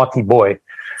famously naughty boy.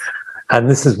 And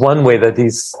this is one way that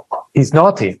he's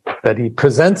naughty, that he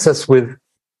presents us with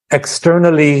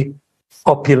externally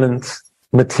opulent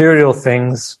material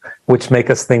things which make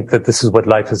us think that this is what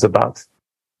life is about,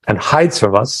 and hides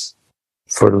from us,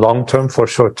 for long term, for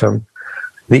short term,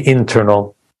 the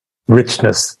internal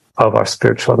richness of our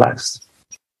spiritual lives.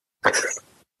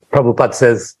 Prabhupada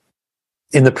says,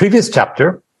 in the previous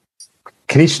chapter,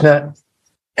 Krishna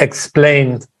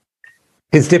explained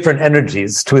his different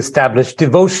energies to establish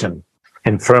devotion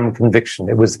and firm conviction.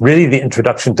 It was really the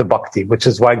introduction to bhakti, which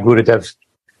is why Gurudev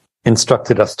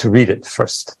instructed us to read it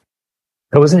first.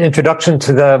 It was an introduction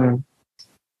to the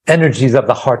energies of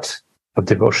the heart of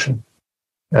devotion,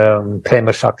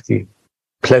 prema shakti,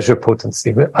 pleasure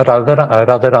potency,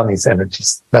 Radharani's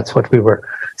energies. That's what we were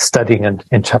studying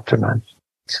in chapter 9.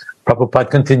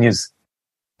 Prabhupada continues,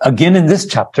 again in this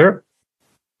chapter,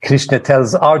 Krishna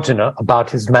tells Arjuna about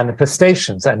his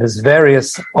manifestations and his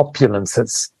various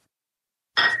opulences.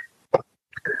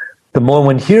 The more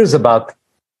one hears about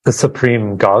the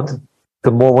Supreme God,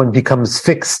 the more one becomes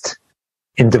fixed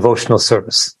in devotional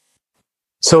service.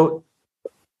 So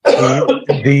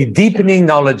the deepening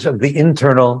knowledge of the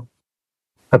internal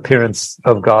appearance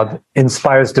of God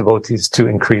inspires devotees to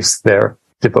increase their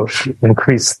devotion,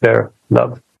 increase their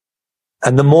love.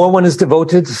 And the more one is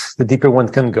devoted, the deeper one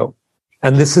can go.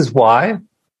 And this is why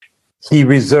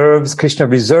Krishna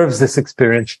reserves this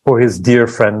experience for his dear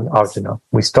friend Arjuna.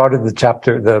 We started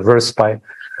the verse by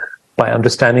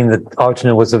understanding that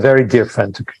Arjuna was a very dear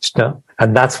friend to Krishna,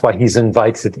 and that's why he's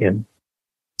invited in.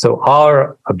 So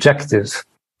our objective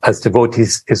as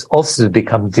devotees is also to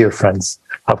become dear friends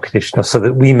of Krishna, so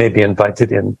that we may be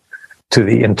invited in to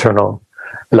the internal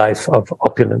life of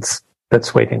opulence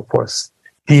that's waiting for us.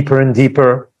 Deeper and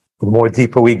deeper, the more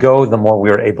deeper we go, the more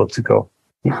we are able to go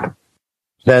deeper.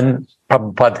 Then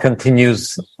Prabhupada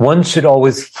continues, one should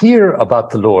always hear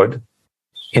about the Lord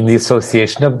in the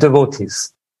association of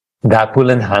devotees. That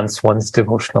will enhance one's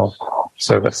devotional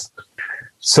service.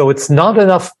 So it's not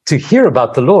enough to hear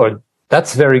about the Lord.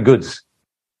 That's very good.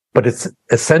 But it's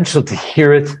essential to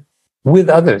hear it with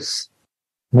others.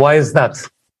 Why is that?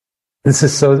 This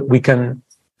is so that we can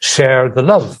share the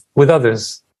love with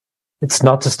others. It's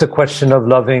not just a question of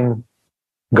loving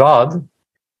God,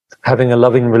 having a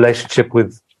loving relationship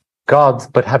with God,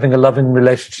 but having a loving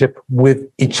relationship with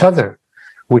each other,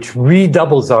 which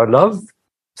redoubles our love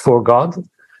for God,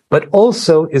 but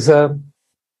also is a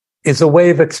way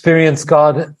of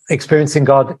experiencing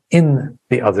God in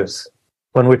the others.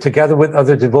 When we're together with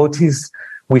other devotees,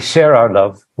 we share our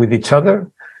love with each other,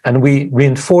 and we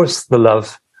reinforce the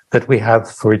love that we have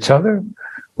for each other.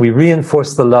 We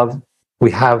reinforce the love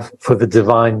we have for the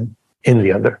divine in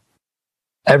the other.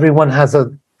 Everyone has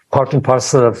a part and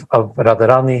parcel of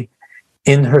Radharani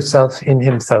in herself, in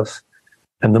himself.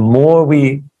 And the more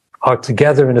we are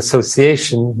together in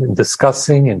association, in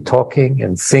discussing, in talking,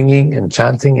 in singing, in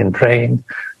chanting, in praying,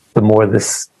 the more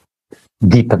this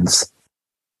deepens.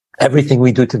 Everything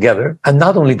we do together, and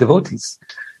not only devotees,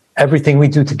 everything we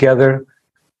do together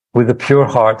with a pure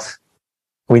heart,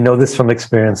 we know this from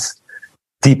experience,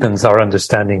 deepens our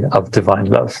understanding of divine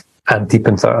love and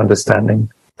deepens our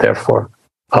understanding, therefore,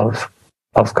 of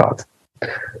God.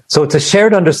 So it's a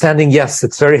shared understanding. Yes,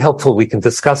 it's very helpful. We can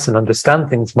discuss and understand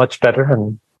things much better,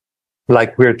 and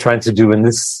like we're trying to do in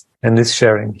this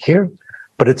sharing here.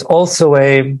 But it's also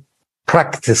a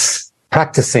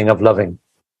practicing of loving.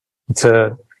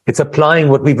 It's applying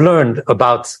what we've learned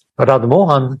about Radha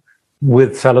Mohan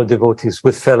with fellow devotees,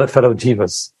 with fellow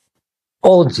jivas.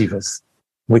 All jivas,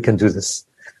 we can do this.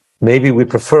 Maybe we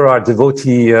prefer our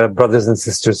devotee brothers and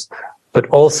sisters, but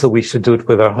also we should do it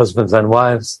with our husbands and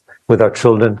wives, with our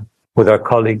children, with our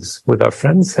colleagues, with our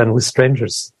friends, and with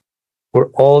strangers. We're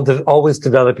always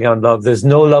developing our love. There's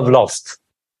no love lost.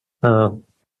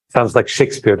 Sounds like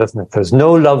Shakespeare, doesn't it? There's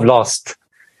no love lost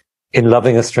in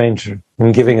loving a stranger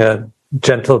and giving a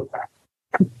gentle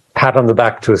pat on the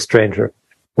back to a stranger.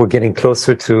 We're getting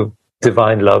closer to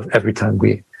divine love every time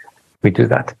we do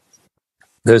that.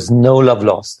 There's no love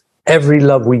lost. Every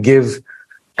love we give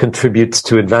contributes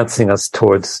to advancing us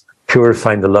towards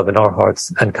purifying the love in our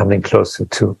hearts and coming closer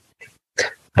to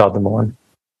Radha Mohan.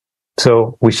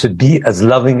 So we should be as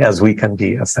loving as we can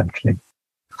be, essentially.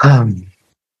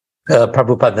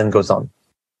 Prabhupada then goes on.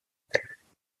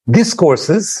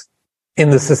 Discourses in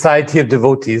the society of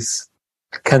devotees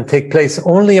can take place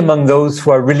only among those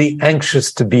who are really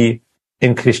anxious to be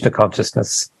in Krishna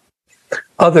consciousness.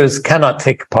 Others cannot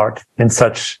take part in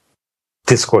such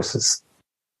discourses.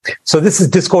 So this is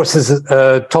discourses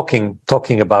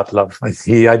talking about love.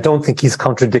 I don't think he's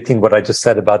contradicting what I just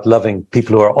said about loving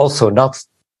people who are also not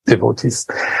devotees.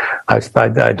 I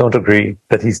don't agree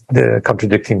that he's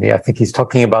contradicting me. I think he's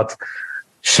talking about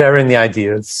sharing the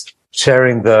ideas,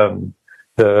 sharing the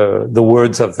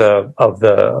words of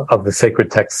the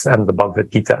sacred texts and the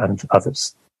Bhagavad Gita and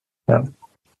others. Yeah.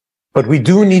 But we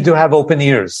do need to have open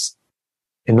ears.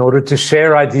 In order to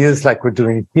share ideas like we're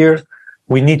doing here,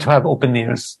 we need to have open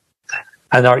ears.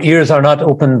 And our ears are not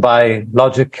opened by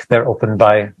logic, they're opened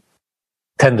by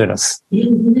tenderness.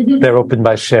 They're opened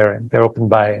by sharing. They're opened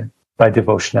by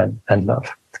devotion and love.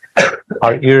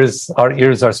 Our ears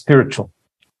are spiritual.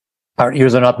 Our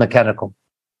ears are not mechanical.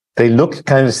 They look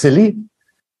kind of silly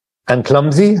and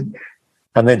clumsy,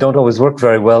 and they don't always work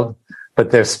very well, but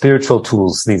they're spiritual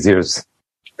tools, these ears.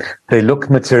 They look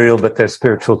material, but they're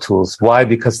spiritual tools. Why?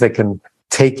 Because they can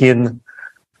take in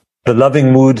the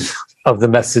loving mood of the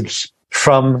message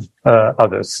from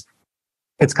others.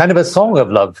 It's kind of a song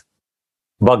of love.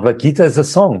 Bhagavad Gita is a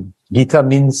song. Gita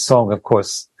means song, of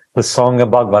course. The song of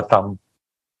Bhagavatam.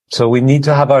 So we need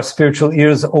to have our spiritual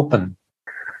ears open.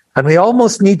 And we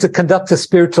almost need to conduct a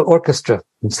spiritual orchestra.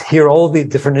 Hear all the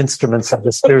different instruments of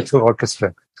the spiritual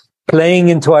orchestra playing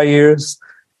into our ears,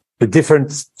 the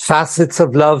different facets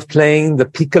of love playing, the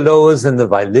piccolos and the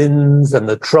violins and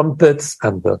the trumpets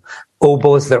and the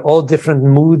oboes. They're all different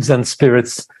moods and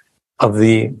spirits of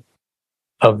the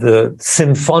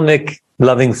symphonic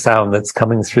loving sound that's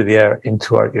coming through the air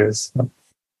into our ears.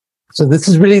 So this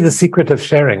is really the secret of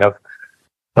sharing, of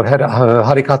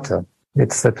Harikatha.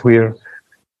 It's that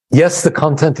yes, the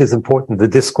content is important, the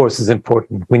discourse is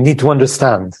important, we need to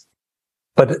understand,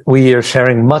 but we are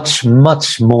sharing much,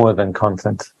 much more than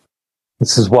content.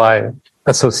 This is why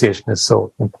association is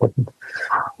so important.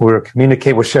 We're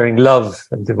sharing love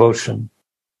and devotion.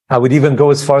 I would even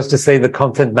go as far as to say the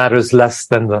content matters less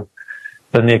than the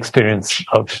experience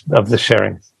of the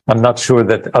sharing. I'm not sure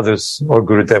that others or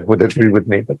Gurudev would agree with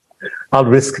me, but I'll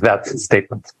risk that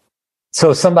statement.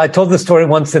 So I told the story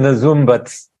once in a Zoom,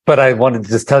 but I wanted to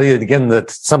just tell you again that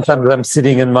sometimes I'm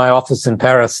sitting in my office in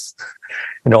Paris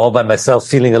all by myself,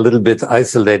 feeling a little bit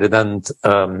isolated. And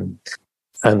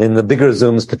in the bigger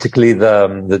Zooms, particularly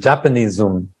the Japanese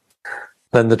Zoom,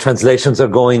 then the translations are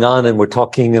going on and we're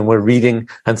talking and we're reading.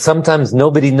 And sometimes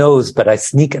nobody knows, but I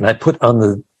sneak and I click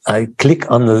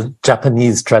on the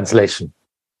Japanese translation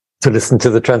to listen to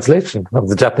the translation of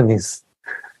the Japanese.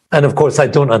 And of course, I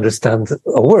don't understand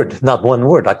a word, not one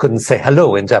word. I couldn't say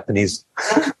hello in Japanese,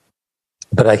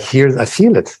 but I feel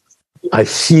it. I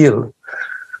feel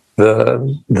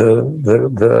the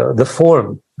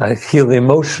form. I feel the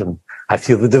emotion. I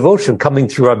feel the devotion coming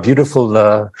through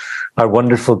our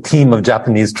wonderful team of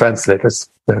Japanese translators.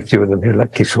 There are a few of them here,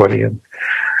 like Kishwari and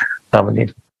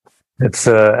Namani.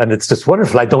 And it's just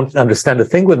wonderful. I don't understand a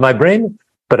thing with my brain,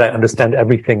 but I understand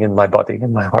everything in my body,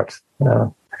 in my heart.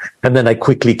 And then I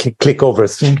quickly click over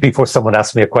before someone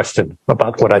asks me a question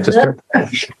about what I just heard.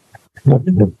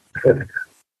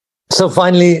 So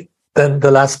finally, then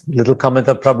the last little comment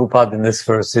of Prabhupada in this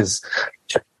verse is,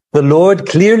 the Lord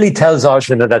clearly tells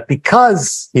Arjuna that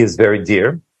because he is very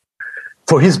dear,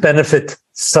 for his benefit,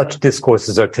 such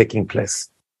discourses are taking place.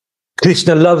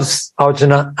 Krishna loves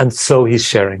Arjuna, and so he's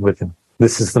sharing with him.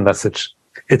 This is the message.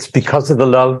 It's because of the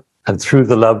love and through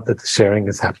the love that the sharing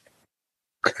is happening.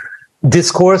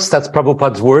 Discourse, that's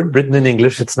Prabhupada's word, written in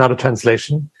English. It's not a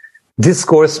translation.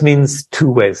 Discourse means two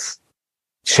ways.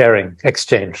 Sharing,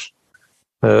 exchange.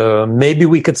 Maybe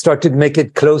we could start to make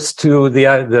it close to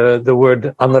the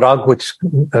word anurag, which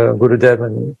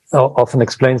Gurudev often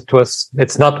explains to us.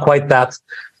 It's not quite that,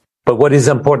 but what is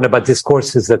important about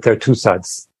discourse is that there are two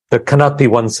sides. There cannot be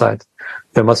one side.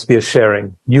 There must be a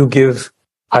sharing. You give,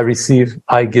 I receive,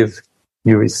 I give,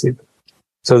 you receive.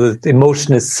 So the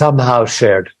emotion is somehow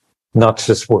shared, not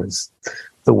just words.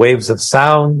 The waves of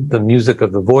sound, the music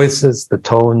of the voices, the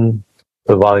tone,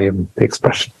 the volume, the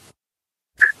expression.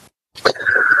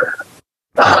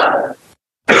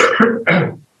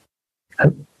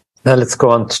 Now let's go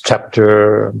on to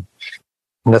chapter,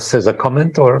 unless there's a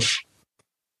comment or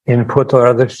input or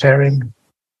other sharing.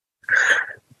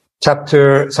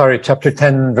 Chapter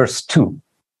 10, verse 2.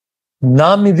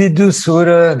 Nami vidu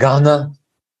sura gana.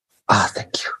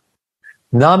 Thank you.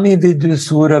 Nami vidu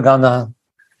sura gana.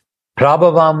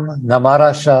 Prabhavam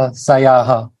namarasha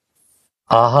sayaha.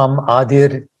 Aham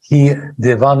adir hi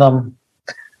devanam.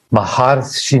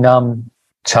 Maharshinam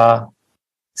cha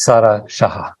sara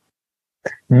shaha.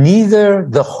 Neither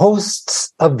the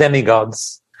hosts of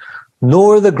demigods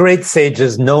nor the great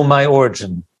sages know my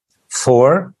origin,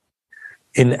 for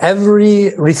in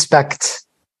every respect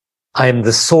I am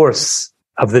the source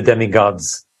of the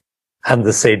demigods and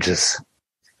the sages.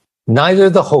 Neither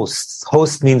the hosts,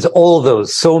 host means all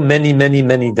those, so many, many,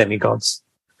 many demigods.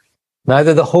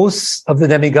 Neither the hosts of the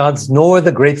demigods nor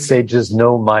the great sages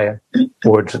know my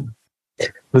origin.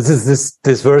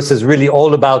 This verse is really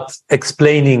all about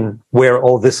explaining where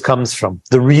all this comes from,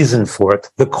 the reason for it,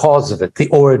 the cause of it, the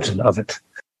origin of it.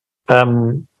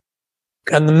 And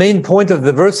the main point of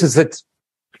the verse is that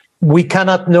we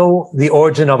cannot know the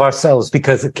origin of ourselves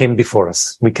because it came before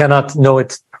us. We cannot know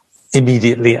it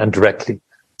immediately and directly.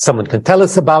 Someone can tell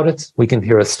us about it. We can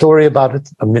hear a story about it,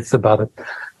 a myth about it,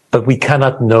 but we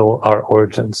cannot know our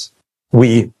origins.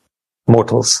 We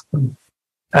mortals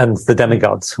and the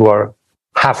demigods who are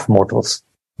half mortals.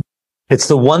 It's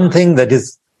the one thing that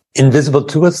is invisible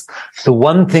to us, the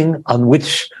one thing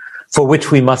for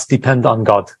which we must depend on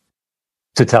God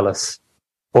to tell us,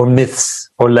 or myths,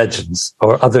 or legends,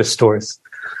 or other stories.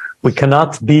 We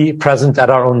cannot be present at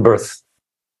our own birth.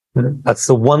 That's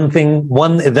the one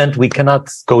event we cannot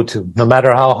go to, no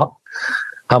matter how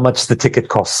much the ticket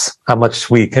costs, how much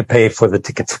we can pay for the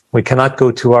ticket. We cannot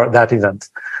go to that event.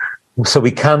 So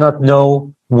we cannot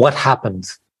know what happened.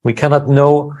 We cannot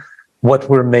know what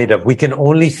we're made of. We can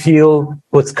only feel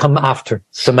what's come after,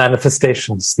 the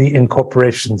manifestations, the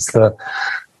incorporations, the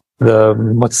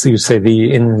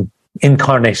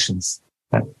incarnations.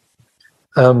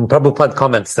 Prabhupada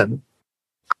comments then,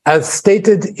 as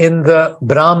stated in the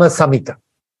Brahma Samhita,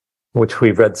 which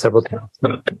we've read several times,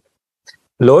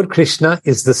 Lord Krishna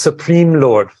is the Supreme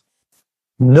Lord.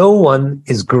 No one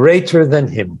is greater than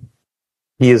him.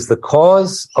 He is the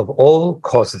cause of all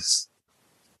causes.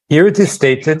 Here it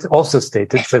is also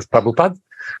stated, says Prabhupada,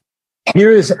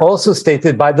 here is also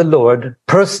stated by the Lord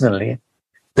personally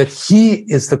that he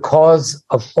is the cause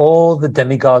of all the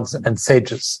demigods and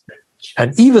sages.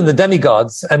 And even the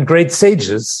demigods and great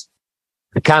sages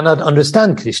cannot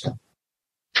understand Krishna.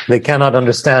 They cannot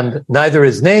understand neither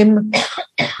his name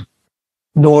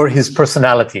nor his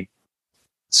personality.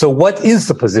 So what is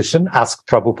the position, asked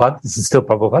Prabhupada, this is still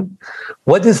Prabhupada,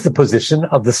 what is the position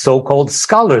of the so-called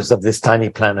scholars of this tiny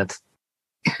planet?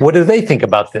 What do they think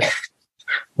about this?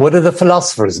 What do the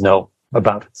philosophers know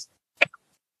about it?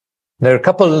 There are a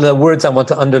couple of words I want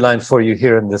to underline for you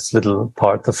here in this little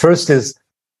part. The first is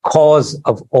cause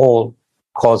of all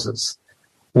causes.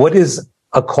 What is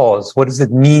a cause? What does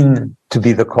it mean to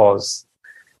be the cause?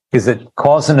 Is it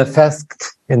cause and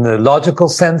effect in the logical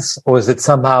sense, or is it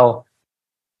somehow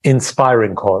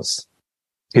inspiring cause?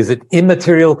 Is it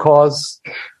immaterial cause?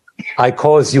 I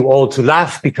cause you all to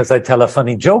laugh because I tell a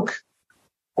funny joke?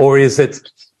 Or is it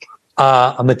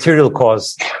a material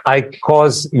cause? I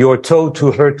cause your toe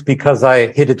to hurt because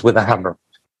I hit it with a hammer.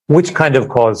 Which kind of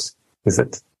cause is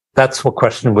it? That's what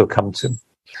question we'll come to.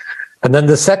 And then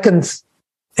the second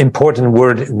important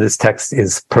word in this text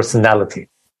is personality.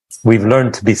 We've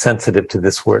learned to be sensitive to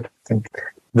this word. I think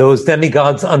those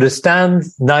demigods understand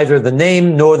neither the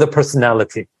name nor the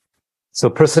personality. So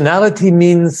personality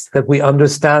means that we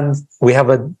understand, we have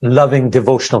a loving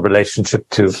devotional relationship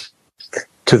to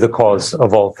the cause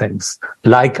of all things,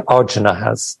 like Arjuna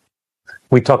has.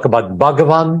 We talk about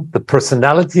Bhagavan, the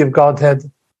personality of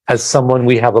Godhead, as someone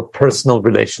we have a personal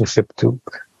relationship to.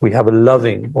 We have a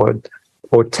loving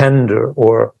or tender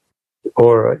or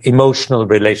emotional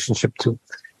relationship to.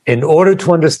 In order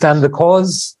to understand the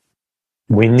cause,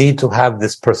 we need to have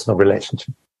this personal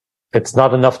relationship. It's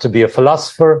not enough to be a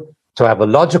philosopher, to have a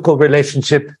logical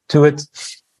relationship to it.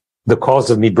 The cause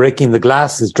of me breaking the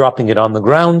glass is dropping it on the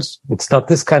ground. It's not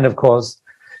this kind of cause.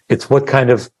 It's what kind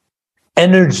of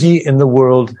energy in the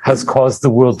world has caused the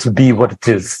world to be what it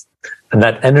is. And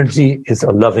that energy is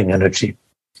a loving energy.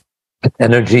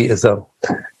 Energy is a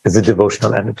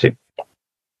devotional energy.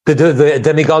 The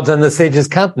demigods and the sages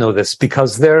can't know this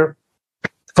because they're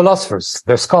philosophers,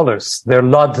 they're scholars, they're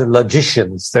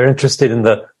logicians. They're interested in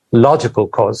the logical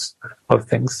cause of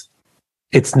things.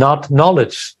 It's not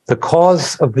knowledge. The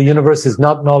cause of the universe is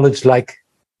not knowledge like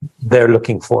they're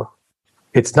looking for.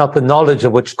 It's not the knowledge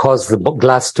of which caused the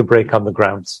glass to break on the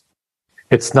ground.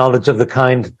 It's knowledge of the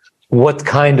kind, what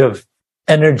kind of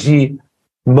energy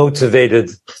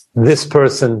motivated this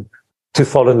person to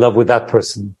fall in love with that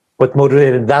person? What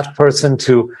motivated that person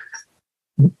to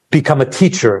become a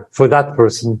teacher for that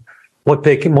person? What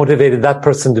motivated that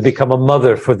person to become a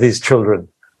mother for these children?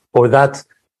 Or that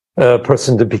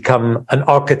person to become an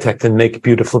architect and make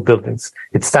beautiful buildings?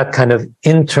 It's that kind of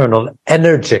internal,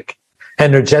 energetic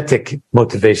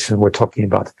motivation we're talking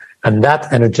about. And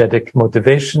that energetic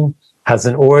motivation has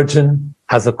an origin,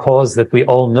 has a cause that we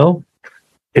all know.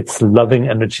 It's loving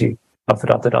energy of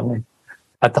Radharani.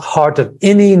 At the heart of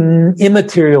any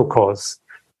immaterial cause,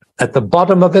 at the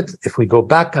bottom of it, if we go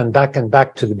back and back and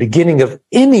back to the beginning of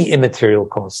any immaterial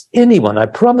cause, anyone, I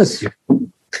promise you,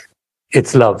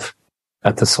 it's love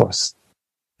at the source.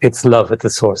 It's love at the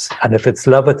source. And if it's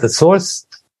love at the source,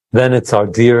 then it's our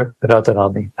dear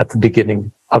Radharani at the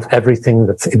beginning of everything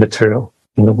that's immaterial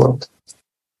in the world.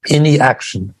 Any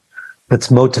action that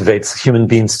motivates human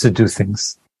beings to do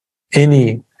things,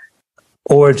 any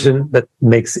origin that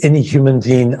makes any human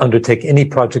being undertake any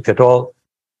project at all,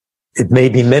 it may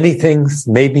be many things,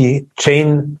 maybe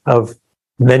chain of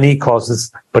many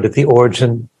causes, but at the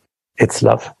origin, it's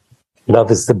love. Love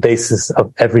is the basis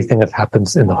of everything that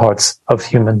happens in the hearts of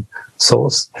human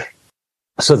souls.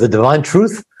 So the divine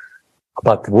truth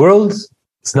about the world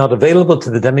is not available to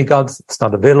the demigods, it's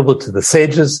not available to the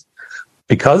sages,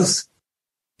 because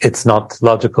it's not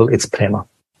logical, it's prema.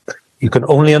 You can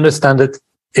only understand it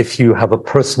if you have a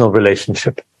personal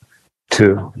relationship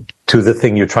to the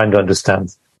thing you're trying to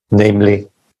understand, namely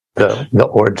the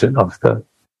origin of the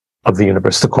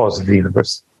universe, the cause of the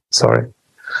universe. Sorry.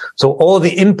 So all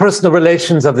the impersonal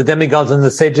relations of the demigods and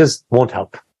the sages won't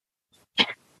help.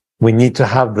 We need to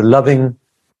have the loving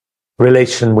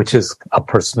relation, which is a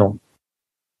personal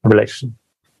relation.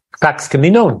 Facts can be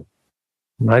known,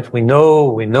 right? We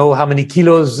know how many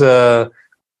kilos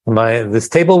this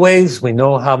table weighs. We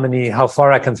know how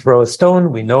far I can throw a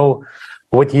stone. We know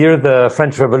what year the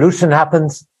French Revolution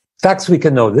happened. Facts we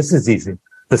can know. This is easy.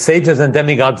 The sages and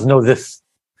demigods know this.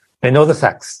 They know the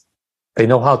facts. They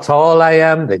know how tall I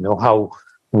am. They know how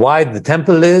wide the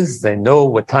temple is. They know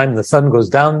what time the sun goes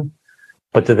down.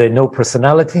 But do they know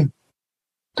personality?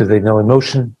 Do they know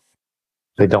emotion?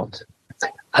 They don't.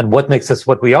 And what makes us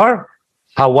what we are?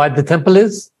 How wide the temple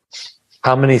is?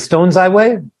 How many stones I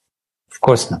weigh? Of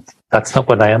course not. That's not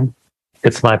what I am.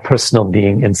 It's my personal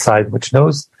being inside which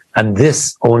knows. And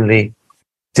this only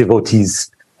devotees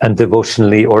and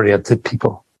devotionally oriented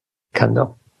people can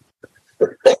know.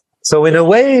 So in a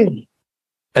way,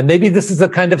 and maybe this is a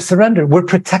kind of surrender, we're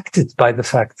protected by the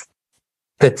fact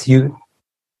that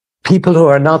people who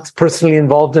are not personally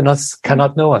involved in us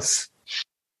cannot know us.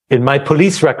 In my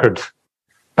police record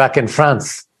back in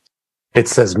France, it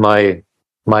says my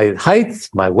my height,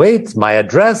 my weight, my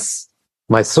address,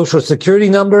 my social security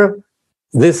number,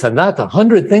 this and that,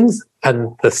 100 things,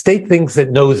 and the state thinks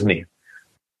it knows me.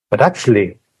 But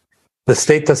actually, the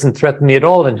state doesn't threaten me at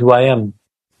all in who I am,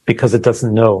 because it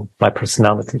doesn't know my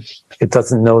personality. It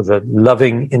doesn't know the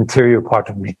loving interior part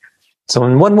of me. So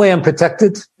in one way I'm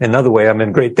protected, in another way I'm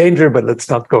in great danger, but let's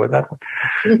not go with that one.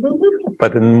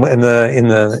 But in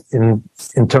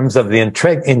terms of the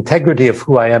integrity of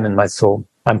who I am in my soul,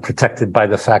 I'm protected by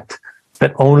the fact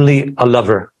that only a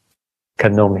lover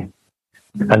can know me,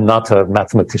 and not a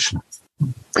mathematician.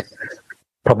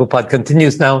 Prabhupada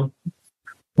continues now.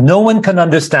 No one can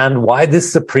understand why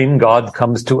this supreme God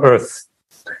comes to earth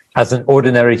as an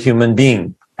ordinary human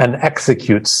being and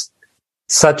executes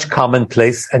such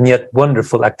commonplace and yet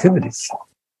wonderful activities.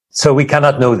 So we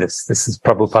cannot know this. This is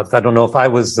Prabhupada. I don't know if I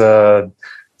was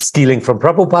stealing from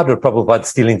Prabhupada or Prabhupada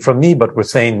stealing from me, but we're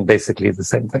saying basically the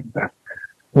same thing there.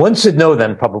 One should know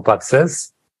then, Prabhupada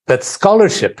says, that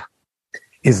scholarship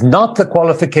is not the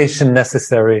qualification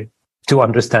necessary to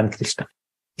understand Krishna.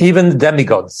 Even the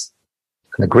demigods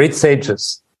and the great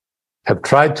sages have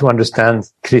tried to understand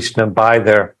Krishna by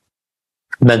their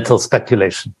mental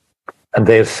speculation, and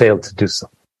they have failed to do so.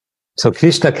 So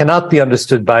Krishna cannot be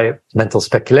understood by mental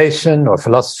speculation or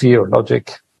philosophy or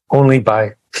logic, only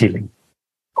by feeling,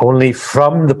 only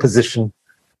from the position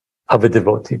of a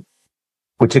devotee,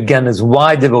 which again is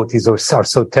why devotees are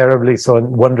so terribly, so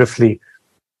wonderfully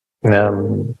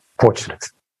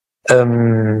fortunate.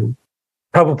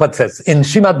 Prabhupada says, in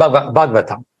Srimad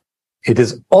Bhagavatam, it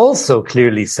is also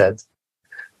clearly said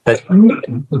that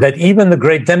even the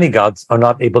great demigods are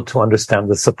not able to understand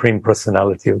the Supreme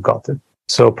Personality of Godhead.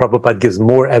 So Prabhupada gives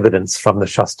more evidence from the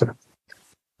Shastra.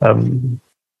 Then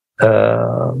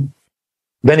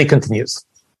he continues.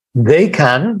 They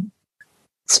can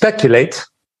speculate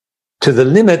to the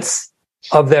limits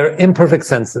of their imperfect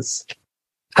senses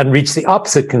and reach the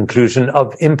opposite conclusion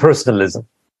of impersonalism.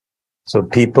 So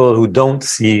people who don't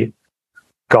see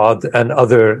God and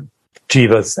other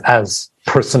jivas as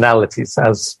personalities,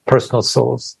 as personal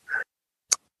souls,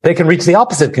 they can reach the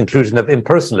opposite conclusion of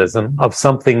impersonalism, of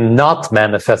something not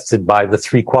manifested by the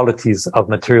three qualities of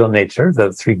material nature,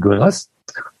 the three gunas,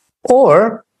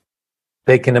 or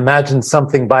they can imagine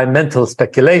something by mental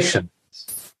speculation,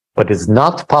 but it's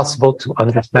not possible to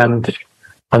understand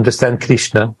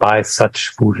Krishna by such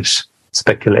foolish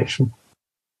speculation.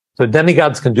 So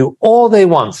demigods can do all they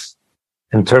want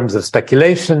in terms of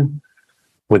speculation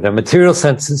with their material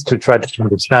senses to try to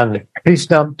understand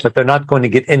Krishna, but they're not going to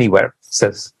get anywhere,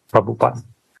 says Prabhupada.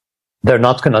 They're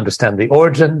not going to understand the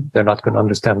origin. They're not going to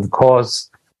understand the cause.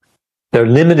 They're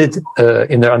limited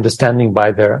in their understanding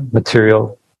by their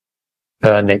material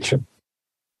nature.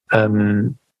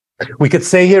 We could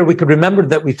say here, we could remember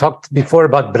that we talked before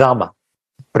about Brahma.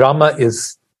 Brahma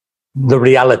is the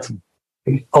reality,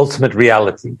 the ultimate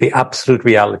reality, the absolute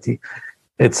reality.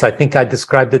 I think I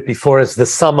described it before as the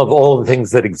sum of all the things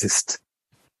that exist.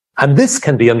 And this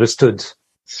can be understood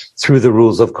through the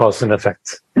rules of cause and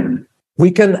effect. We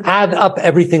can add up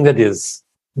everything that is.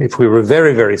 If we were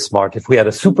very, very smart, if we had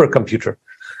a supercomputer,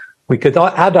 we could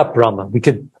add up Brahma. We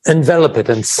could envelop it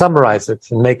and summarize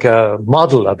it and make a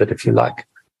model of it, if you like.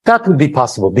 That would be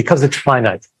possible because it's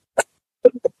finite.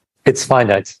 It's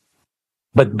finite.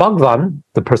 But Bhagavan,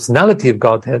 the personality of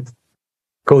Godhead,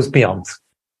 goes beyond.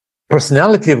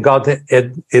 Personality of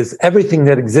Godhead is everything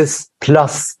that exists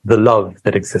plus the love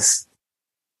that exists,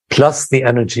 plus the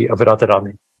energy of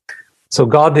Radharani. So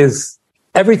God is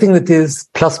everything that is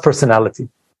plus personality.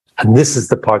 And this is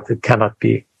the part that cannot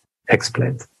be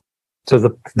explained. So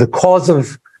the cause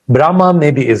of Brahma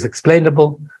maybe is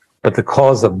explainable, but the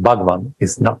cause of Bhagavan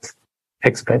is not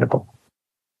explainable.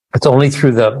 It's only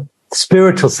through the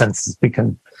spiritual senses we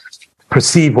can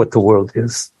perceive what the world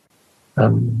is.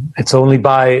 It's only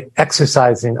by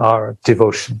exercising our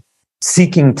devotion,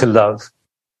 seeking to love,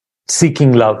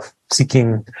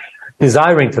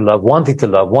 desiring to love,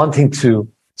 wanting to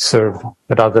serve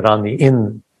Radharani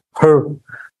in her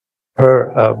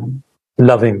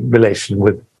loving relation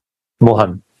with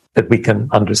Mohan, that we can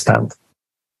understand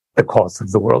the cause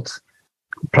of the world.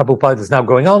 Prabhupada is now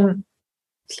going on.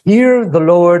 Here the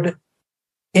Lord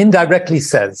indirectly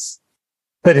says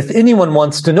that if anyone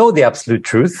wants to know the absolute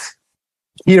truth,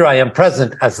 here I am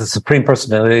present as the Supreme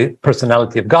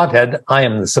Personality of Godhead. I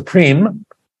am the Supreme.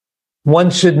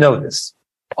 One should know this,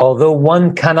 although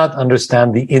one cannot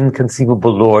understand the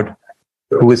inconceivable Lord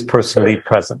who is personally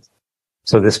present.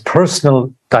 So this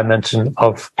personal dimension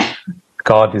of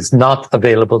God is not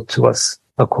available to us,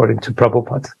 according to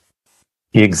Prabhupada.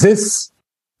 He exists,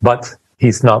 but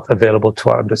he's not available to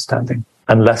our understanding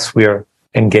unless we are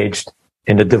engaged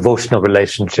in a devotional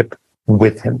relationship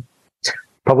with him.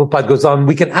 Prabhupada goes on,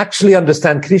 we can actually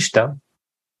understand Krishna,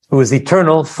 who is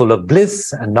eternal, full of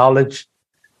bliss and knowledge,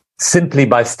 simply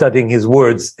by studying his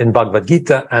words in Bhagavad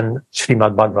Gita and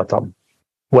Srimad Bhagavatam.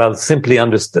 Well, simply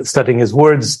studying his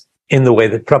words in the way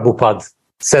that Prabhupada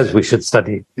says we should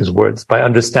study his words, by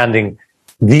understanding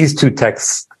these two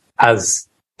texts as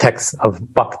texts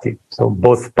of bhakti. So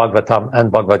both Bhagavatam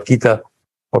and Bhagavad Gita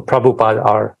or Prabhupada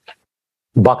are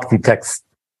bhakti texts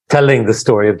telling the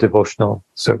story of devotional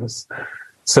service.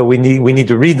 So we need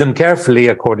to read them carefully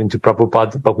according to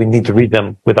Prabhupada, but we need to read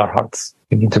them with our hearts.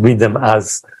 We need to read them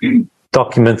as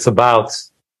documents about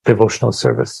devotional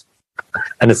service.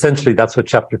 And essentially that's what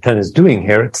chapter 10 is doing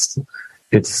here.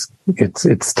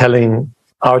 It's telling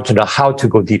Arjuna how to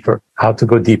go deeper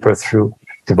through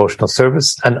devotional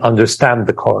service and understand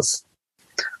the cause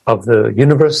of the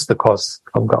universe, the cause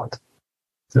of God.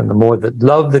 And the more that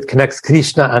love that connects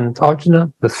Krishna and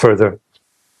Arjuna, the further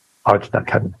Arjuna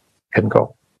can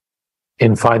go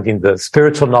in finding the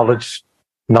spiritual knowledge,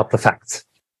 not the facts.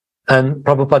 And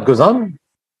Prabhupada goes on,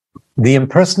 the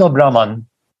impersonal Brahman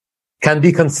can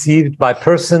be conceived by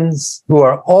persons who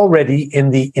are already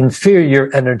in the inferior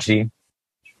energy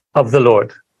of the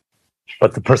Lord.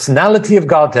 But the personality of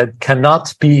Godhead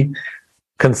cannot be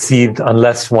conceived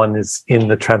unless one is in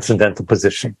the transcendental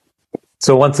position.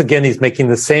 So once again, he's making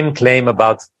the same claim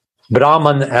about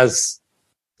Brahman as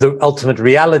the ultimate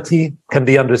reality can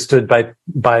be understood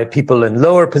by people in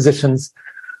lower positions,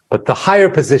 but the higher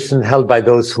position held by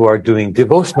those who are doing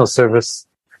devotional service,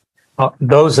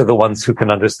 those are the ones who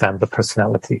can understand the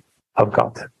personality of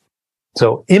God.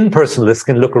 So impersonalists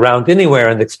can look around anywhere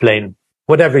and explain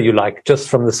whatever you like, just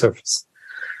from the surface.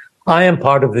 I am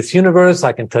part of this universe.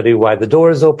 I can tell you why the door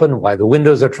is open, why the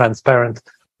windows are transparent,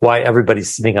 why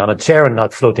everybody's sitting on a chair and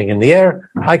not floating in the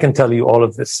air. I can tell you all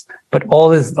of this. But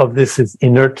all of this is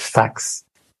inert facts,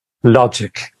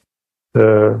 logic,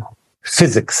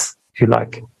 physics, if you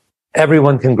like.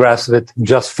 Everyone can grasp it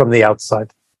just from the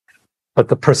outside. But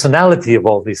the personality of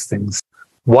all these things,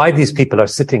 why these people are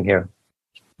sitting here,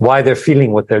 why they're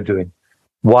feeling what they're doing,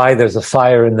 why there's a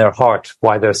fire in their heart,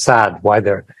 why they're sad, why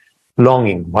they're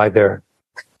longing, why they're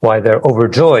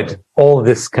overjoyed, all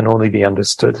this can only be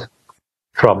understood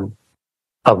from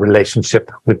a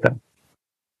relationship with them.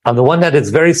 On the one hand, it's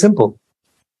very simple.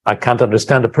 I can't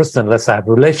understand a person unless I have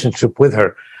a relationship with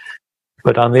her.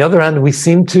 But on the other hand, we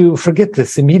seem to forget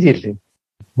this immediately.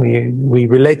 We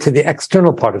relate to the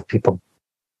external part of people.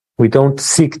 We don't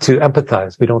seek to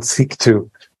empathize. We don't seek to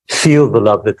feel the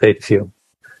love that they feel,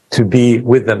 to be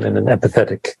with them in an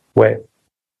empathetic way.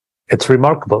 It's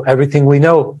remarkable. Everything we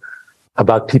know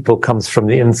about people comes from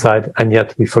the inside, and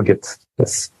yet we forget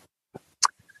this.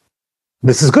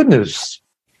 This is good news,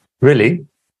 really.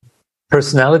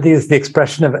 Personality is the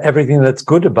expression of everything that's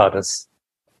good about us.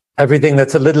 Everything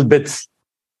that's a little bit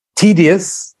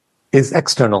tedious is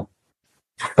external,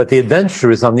 but the adventure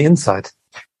is on the inside.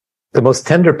 The most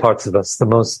tender parts of us, the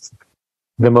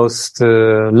most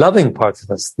loving parts of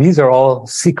us, these are all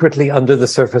secretly under the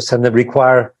surface, and they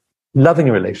require loving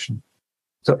relation.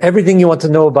 So everything you want to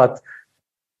know about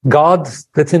God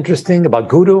that's interesting, about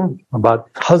Guru, about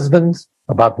husband,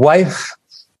 about wife,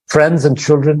 friends and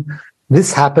children,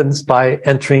 this happens by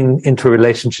entering into a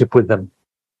relationship with them,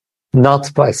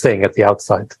 not by staying at the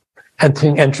outside.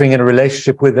 Entering in a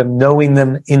relationship with them, knowing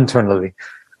them internally,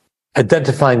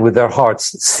 identifying with their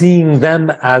hearts, seeing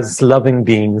them as loving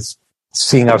beings,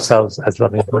 seeing ourselves as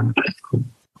loving beings,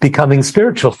 becoming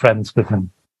spiritual friends with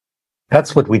them.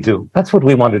 That's what we do. That's what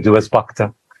we want to do as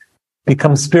Bhakta.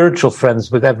 Become spiritual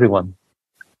friends with everyone.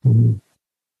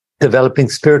 Developing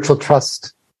spiritual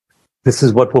trust. This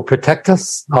is what will protect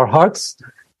us, our hearts,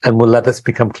 and will let us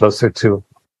become closer to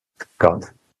God.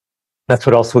 That's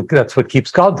what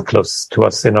keeps God close to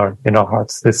us in our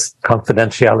hearts, this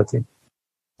confidentiality.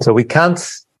 So we can't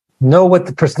know what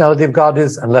the personality of God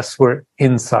is unless we're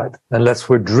inside, unless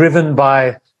we're driven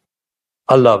by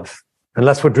a love,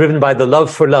 unless we're driven by the love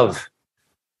for love.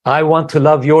 I want to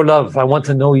love your love. I want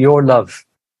to know your love.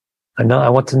 I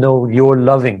want to know your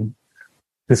loving.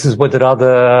 This is what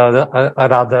Radhika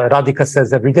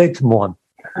says every day to Mohan.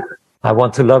 I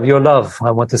want to love your love.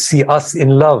 I want to see us in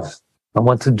love. I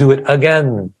want to do it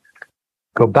again.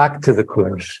 Go back to the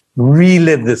Kunj.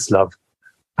 Relive this love.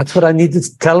 That's what I need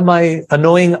to tell my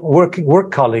annoying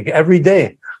work colleague every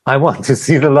day. I want to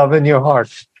see the love in your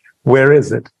heart. Where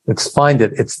is it? Let's find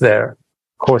it. It's there.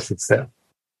 Of course it's there.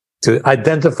 To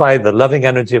identify the loving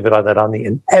energy of Radharani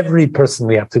in every person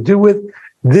we have to do with.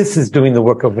 This is doing the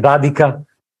work of Radhika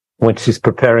when she's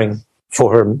preparing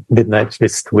for her midnight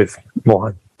feast with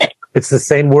Mohan. It's the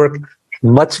same work,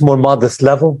 much more modest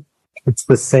level, It's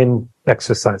the same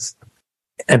exercise.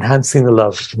 Enhancing the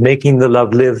love, making the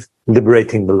love live,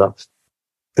 liberating the love.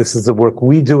 This is the work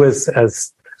we do as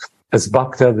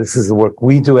bhakta. This is the work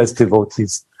we do as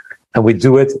devotees. And we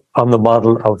do it on the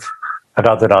model of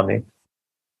Radharani.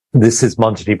 This is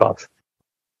Manjari Bhav.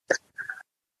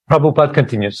 Prabhupada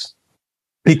continues.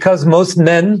 Because most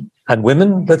men and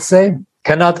women, let's say,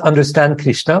 cannot understand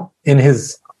Krishna in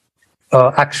his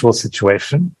actual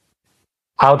situation,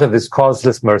 out of his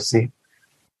causeless mercy,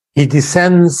 he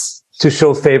descends to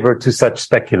show favor to such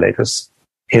speculators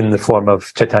in the form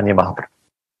of Chaitanya Mahaprabhu,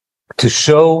 to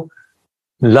show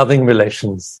loving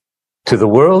relations to the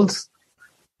world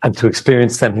and to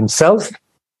experience them himself.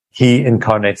 He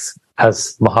incarnates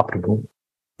as Mahaprabhu.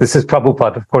 This is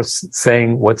Prabhupada, of course,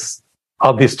 saying what's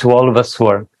obvious to all of us who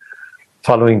are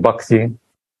following bhakti,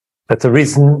 that the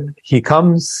reason he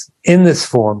comes in this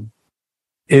form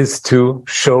is to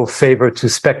show favor to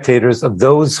spectators of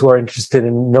those who are interested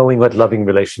in knowing what loving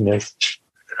relation is.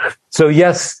 So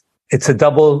yes, it's a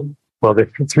double, well,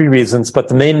 there are three reasons, but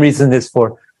the main reason is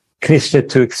for Krishna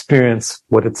to experience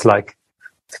what it's like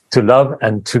to love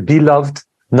and to be loved,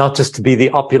 not just to be the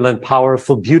opulent,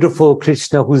 powerful, beautiful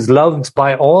Krishna who's loved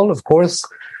by all, of course,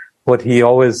 what he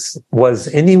always was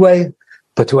anyway,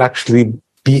 but to actually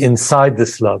be inside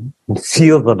this love and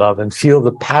feel the love and feel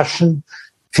the passion,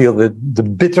 feel the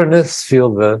bitterness,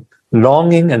 feel the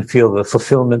longing, and feel the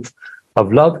fulfillment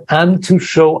of love, and to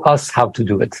show us how to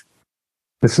do it.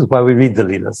 This is why we read the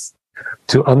Leelas,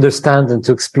 to understand and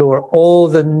to explore all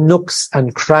the nooks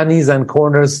and crannies and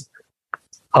corners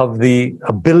of the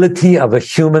ability of a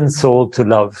human soul to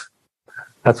love.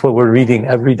 That's what we're reading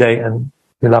every day in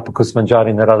Vilapakus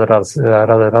Manjari Radha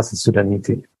Rasa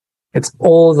Sudaniti. It's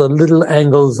all the little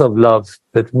angles of love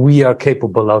that we are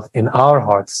capable of in our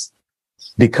hearts,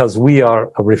 because we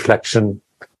are a reflection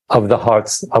of the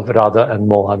hearts of Radha and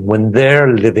Mohan when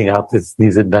they're living out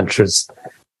these adventures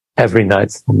every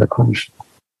night in the Kunj.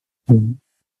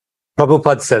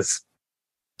 Prabhupada says,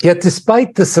 yet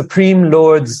despite the Supreme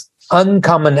Lord's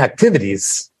uncommon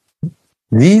activities,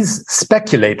 these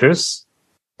speculators,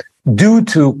 due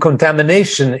to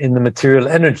contamination in the material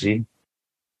energy,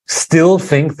 still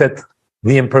think that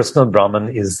the impersonal Brahman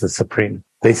is the supreme.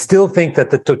 They still think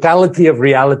that the totality of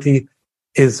reality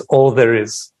is all there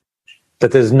is,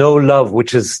 that there's no love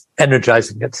which is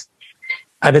energizing it.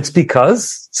 And it's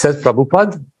because, says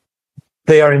Prabhupada,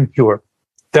 they are impure.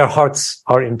 Their hearts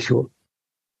are impure.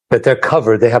 That they're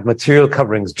covered, they have material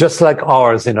coverings, just like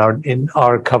ours in our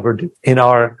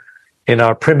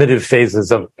primitive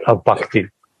phases of bhakti.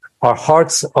 Our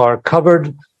hearts are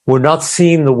covered. We're not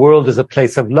seeing the world as a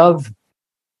place of love.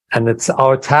 And it's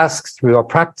our task through our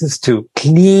practice to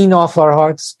clean off our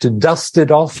hearts, to dust it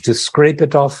off, to scrape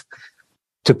it off,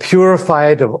 to purify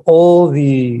it of all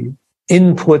the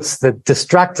inputs that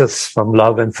distract us from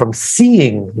love and from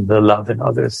seeing the love in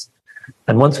others.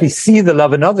 And once we see the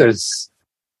love in others,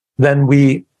 then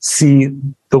we see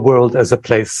the world as a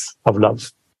place of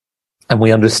love. And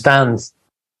we understand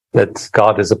that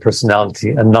God is a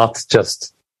personality and not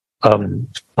just a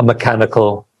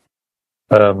mechanical,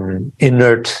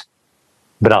 inert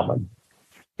Brahman.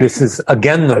 This is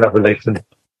again the revelation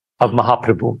of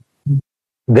Mahaprabhu.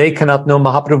 They cannot know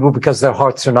Mahaprabhu because their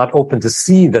hearts are not open to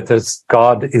see that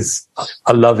God is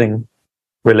a loving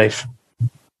relation.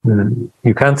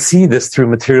 You can't see this through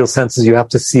material senses. You have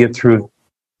to see it through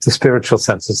the spiritual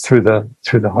senses, through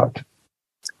the heart.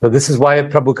 So this is why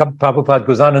Prabhupada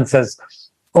goes on and says,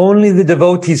 only the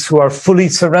devotees who are fully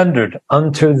surrendered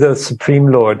unto the Supreme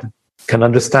Lord can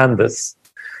understand this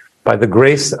by the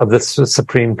grace of the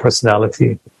Supreme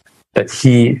Personality, that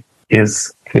He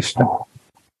is Krishna.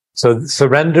 So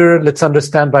surrender, let's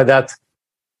understand by that,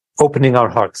 opening our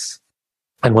hearts.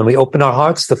 And when we open our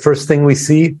hearts, the first thing we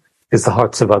see is the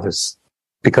hearts of others,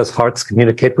 because hearts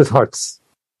communicate with hearts.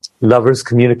 Lovers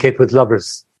communicate with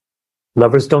lovers.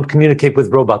 Lovers don't communicate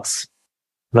with robots.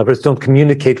 Lovers don't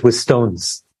communicate with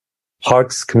stones.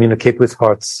 Hearts communicate with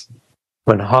hearts.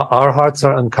 When our hearts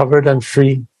are uncovered and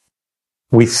free,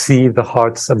 we see the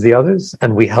hearts of the others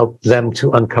and we help them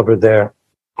to uncover their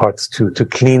hearts too, to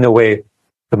clean away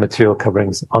the material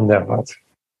coverings on their hearts.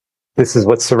 This is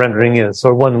what surrendering is,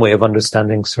 or one way of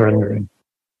understanding surrendering.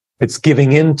 It's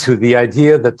giving in to the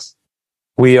idea that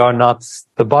we are not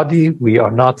the body, we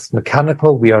are not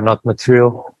mechanical, we are not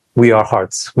material, we are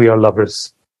hearts, we are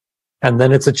lovers. And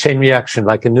then it's a chain reaction,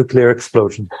 like a nuclear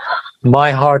explosion.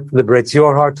 My heart liberates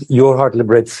your heart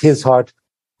liberates his heart,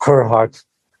 her heart,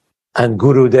 and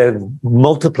Gurudev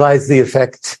multiplies the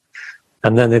effect,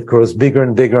 and then it grows bigger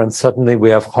and bigger, and suddenly we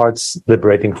have hearts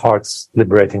liberating hearts,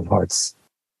 liberating hearts.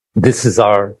 This is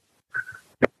our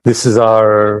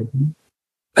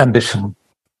ambition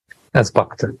as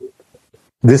bhakta.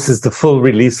 This is the full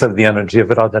release of the energy of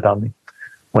Radharani.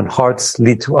 When hearts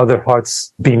lead to other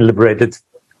hearts being liberated,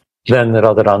 then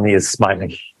Radharani is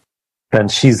smiling. Then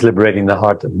she's liberating the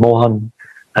heart of Mohan,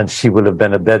 and she will have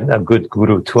been a good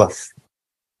guru to us.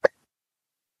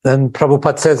 Then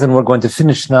Prabhupada says, and we're going to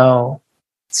finish now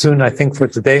soon, I think, for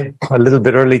today, a little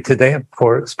bit early today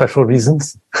for special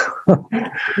reasons.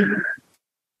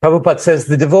 Prabhupada says,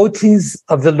 the devotees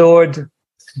of the Lord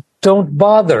don't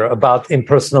bother about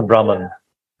impersonal Brahman,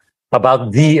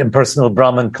 about the impersonal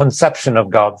Brahman conception of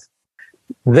God.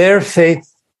 Their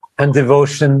faith and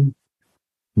devotion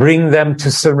bring them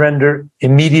to surrender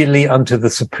immediately unto the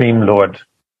Supreme Lord,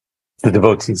 the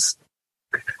devotees.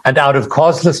 And out of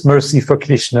causeless mercy for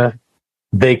Krishna,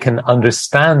 they can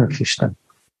understand Krishna.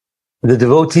 The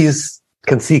devotees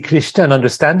can see Krishna and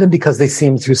understand him because they see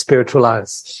him through spiritual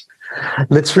eyes.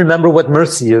 Let's remember what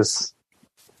mercy is.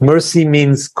 Mercy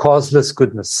means causeless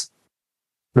goodness.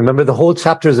 Remember, the whole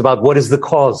chapter is about what is the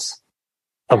cause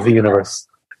of the universe.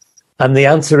 And the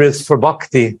answer is, for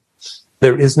bhakti,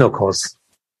 there is no cause.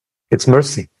 It's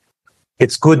mercy.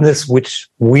 It's goodness which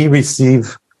we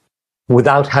receive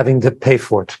without having to pay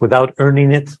for it, without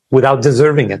earning it, without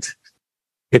deserving it.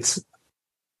 It's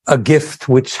a gift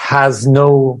which has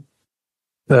no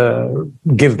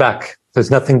give back.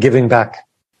 There's nothing giving back.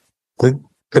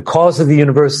 The cause of the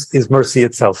universe is mercy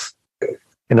itself.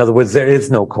 In other words, there is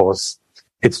no cause.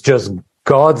 It's just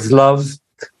God's love,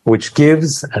 which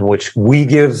gives and which we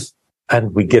give,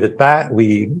 and we get it back.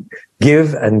 We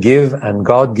give, and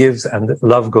God gives, and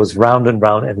love goes round and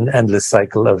round in an endless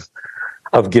cycle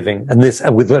of giving. And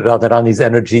with Radharani's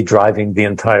energy driving the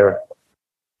entire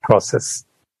process.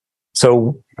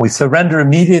 So we surrender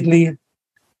immediately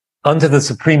unto the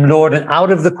Supreme Lord, and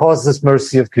out of the causeless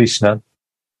mercy of Krishna,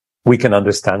 we can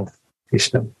understand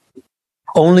Krishna.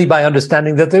 Only by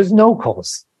understanding that there's no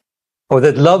cause, or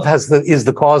that love is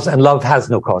the cause and love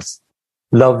has no cause.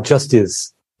 Love just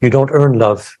is. You don't earn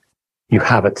love, you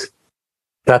have it.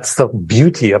 That's the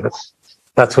beauty of it.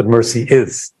 That's what mercy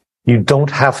is. You don't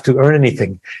have to earn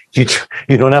anything. You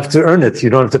don't have to earn it.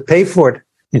 You don't have to pay for it.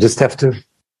 You just have to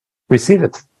receive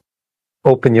it.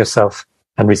 Open yourself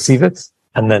and receive it,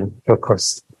 and then, of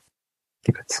course,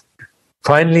 keep it.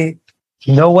 Finally,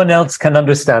 no one else can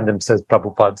understand him, says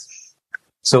Prabhupada.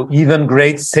 So even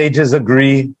great sages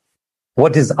agree.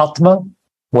 What is Atma?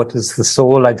 What is the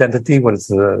soul identity? What is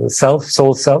the self,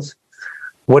 soul self?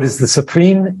 What is the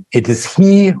Supreme? It is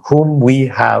He whom we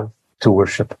have to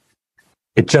worship.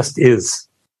 It just is.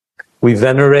 We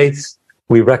venerate,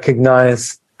 we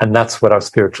recognize, and that's what our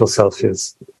spiritual self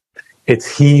is.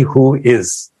 It's He who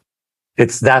is.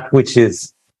 It's that which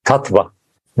is. Tattva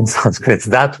in Sanskrit. It's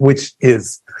that which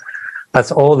is.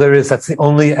 That's all there is. That's the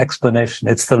only explanation.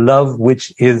 It's the love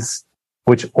which is,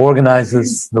 which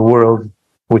organizes the world,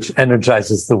 which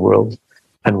energizes the world,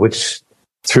 and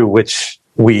through which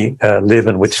we live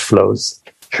and which flows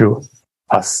through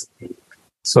us.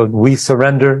 So we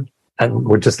surrender, and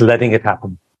we're just letting it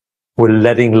happen. We're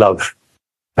letting love.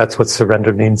 That's what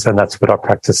surrender means, and that's what our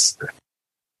practice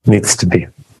needs to be.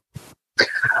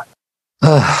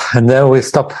 And there we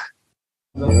stop.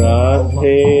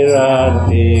 Radhe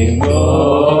Radhe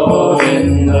Govinda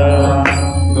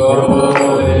Govinda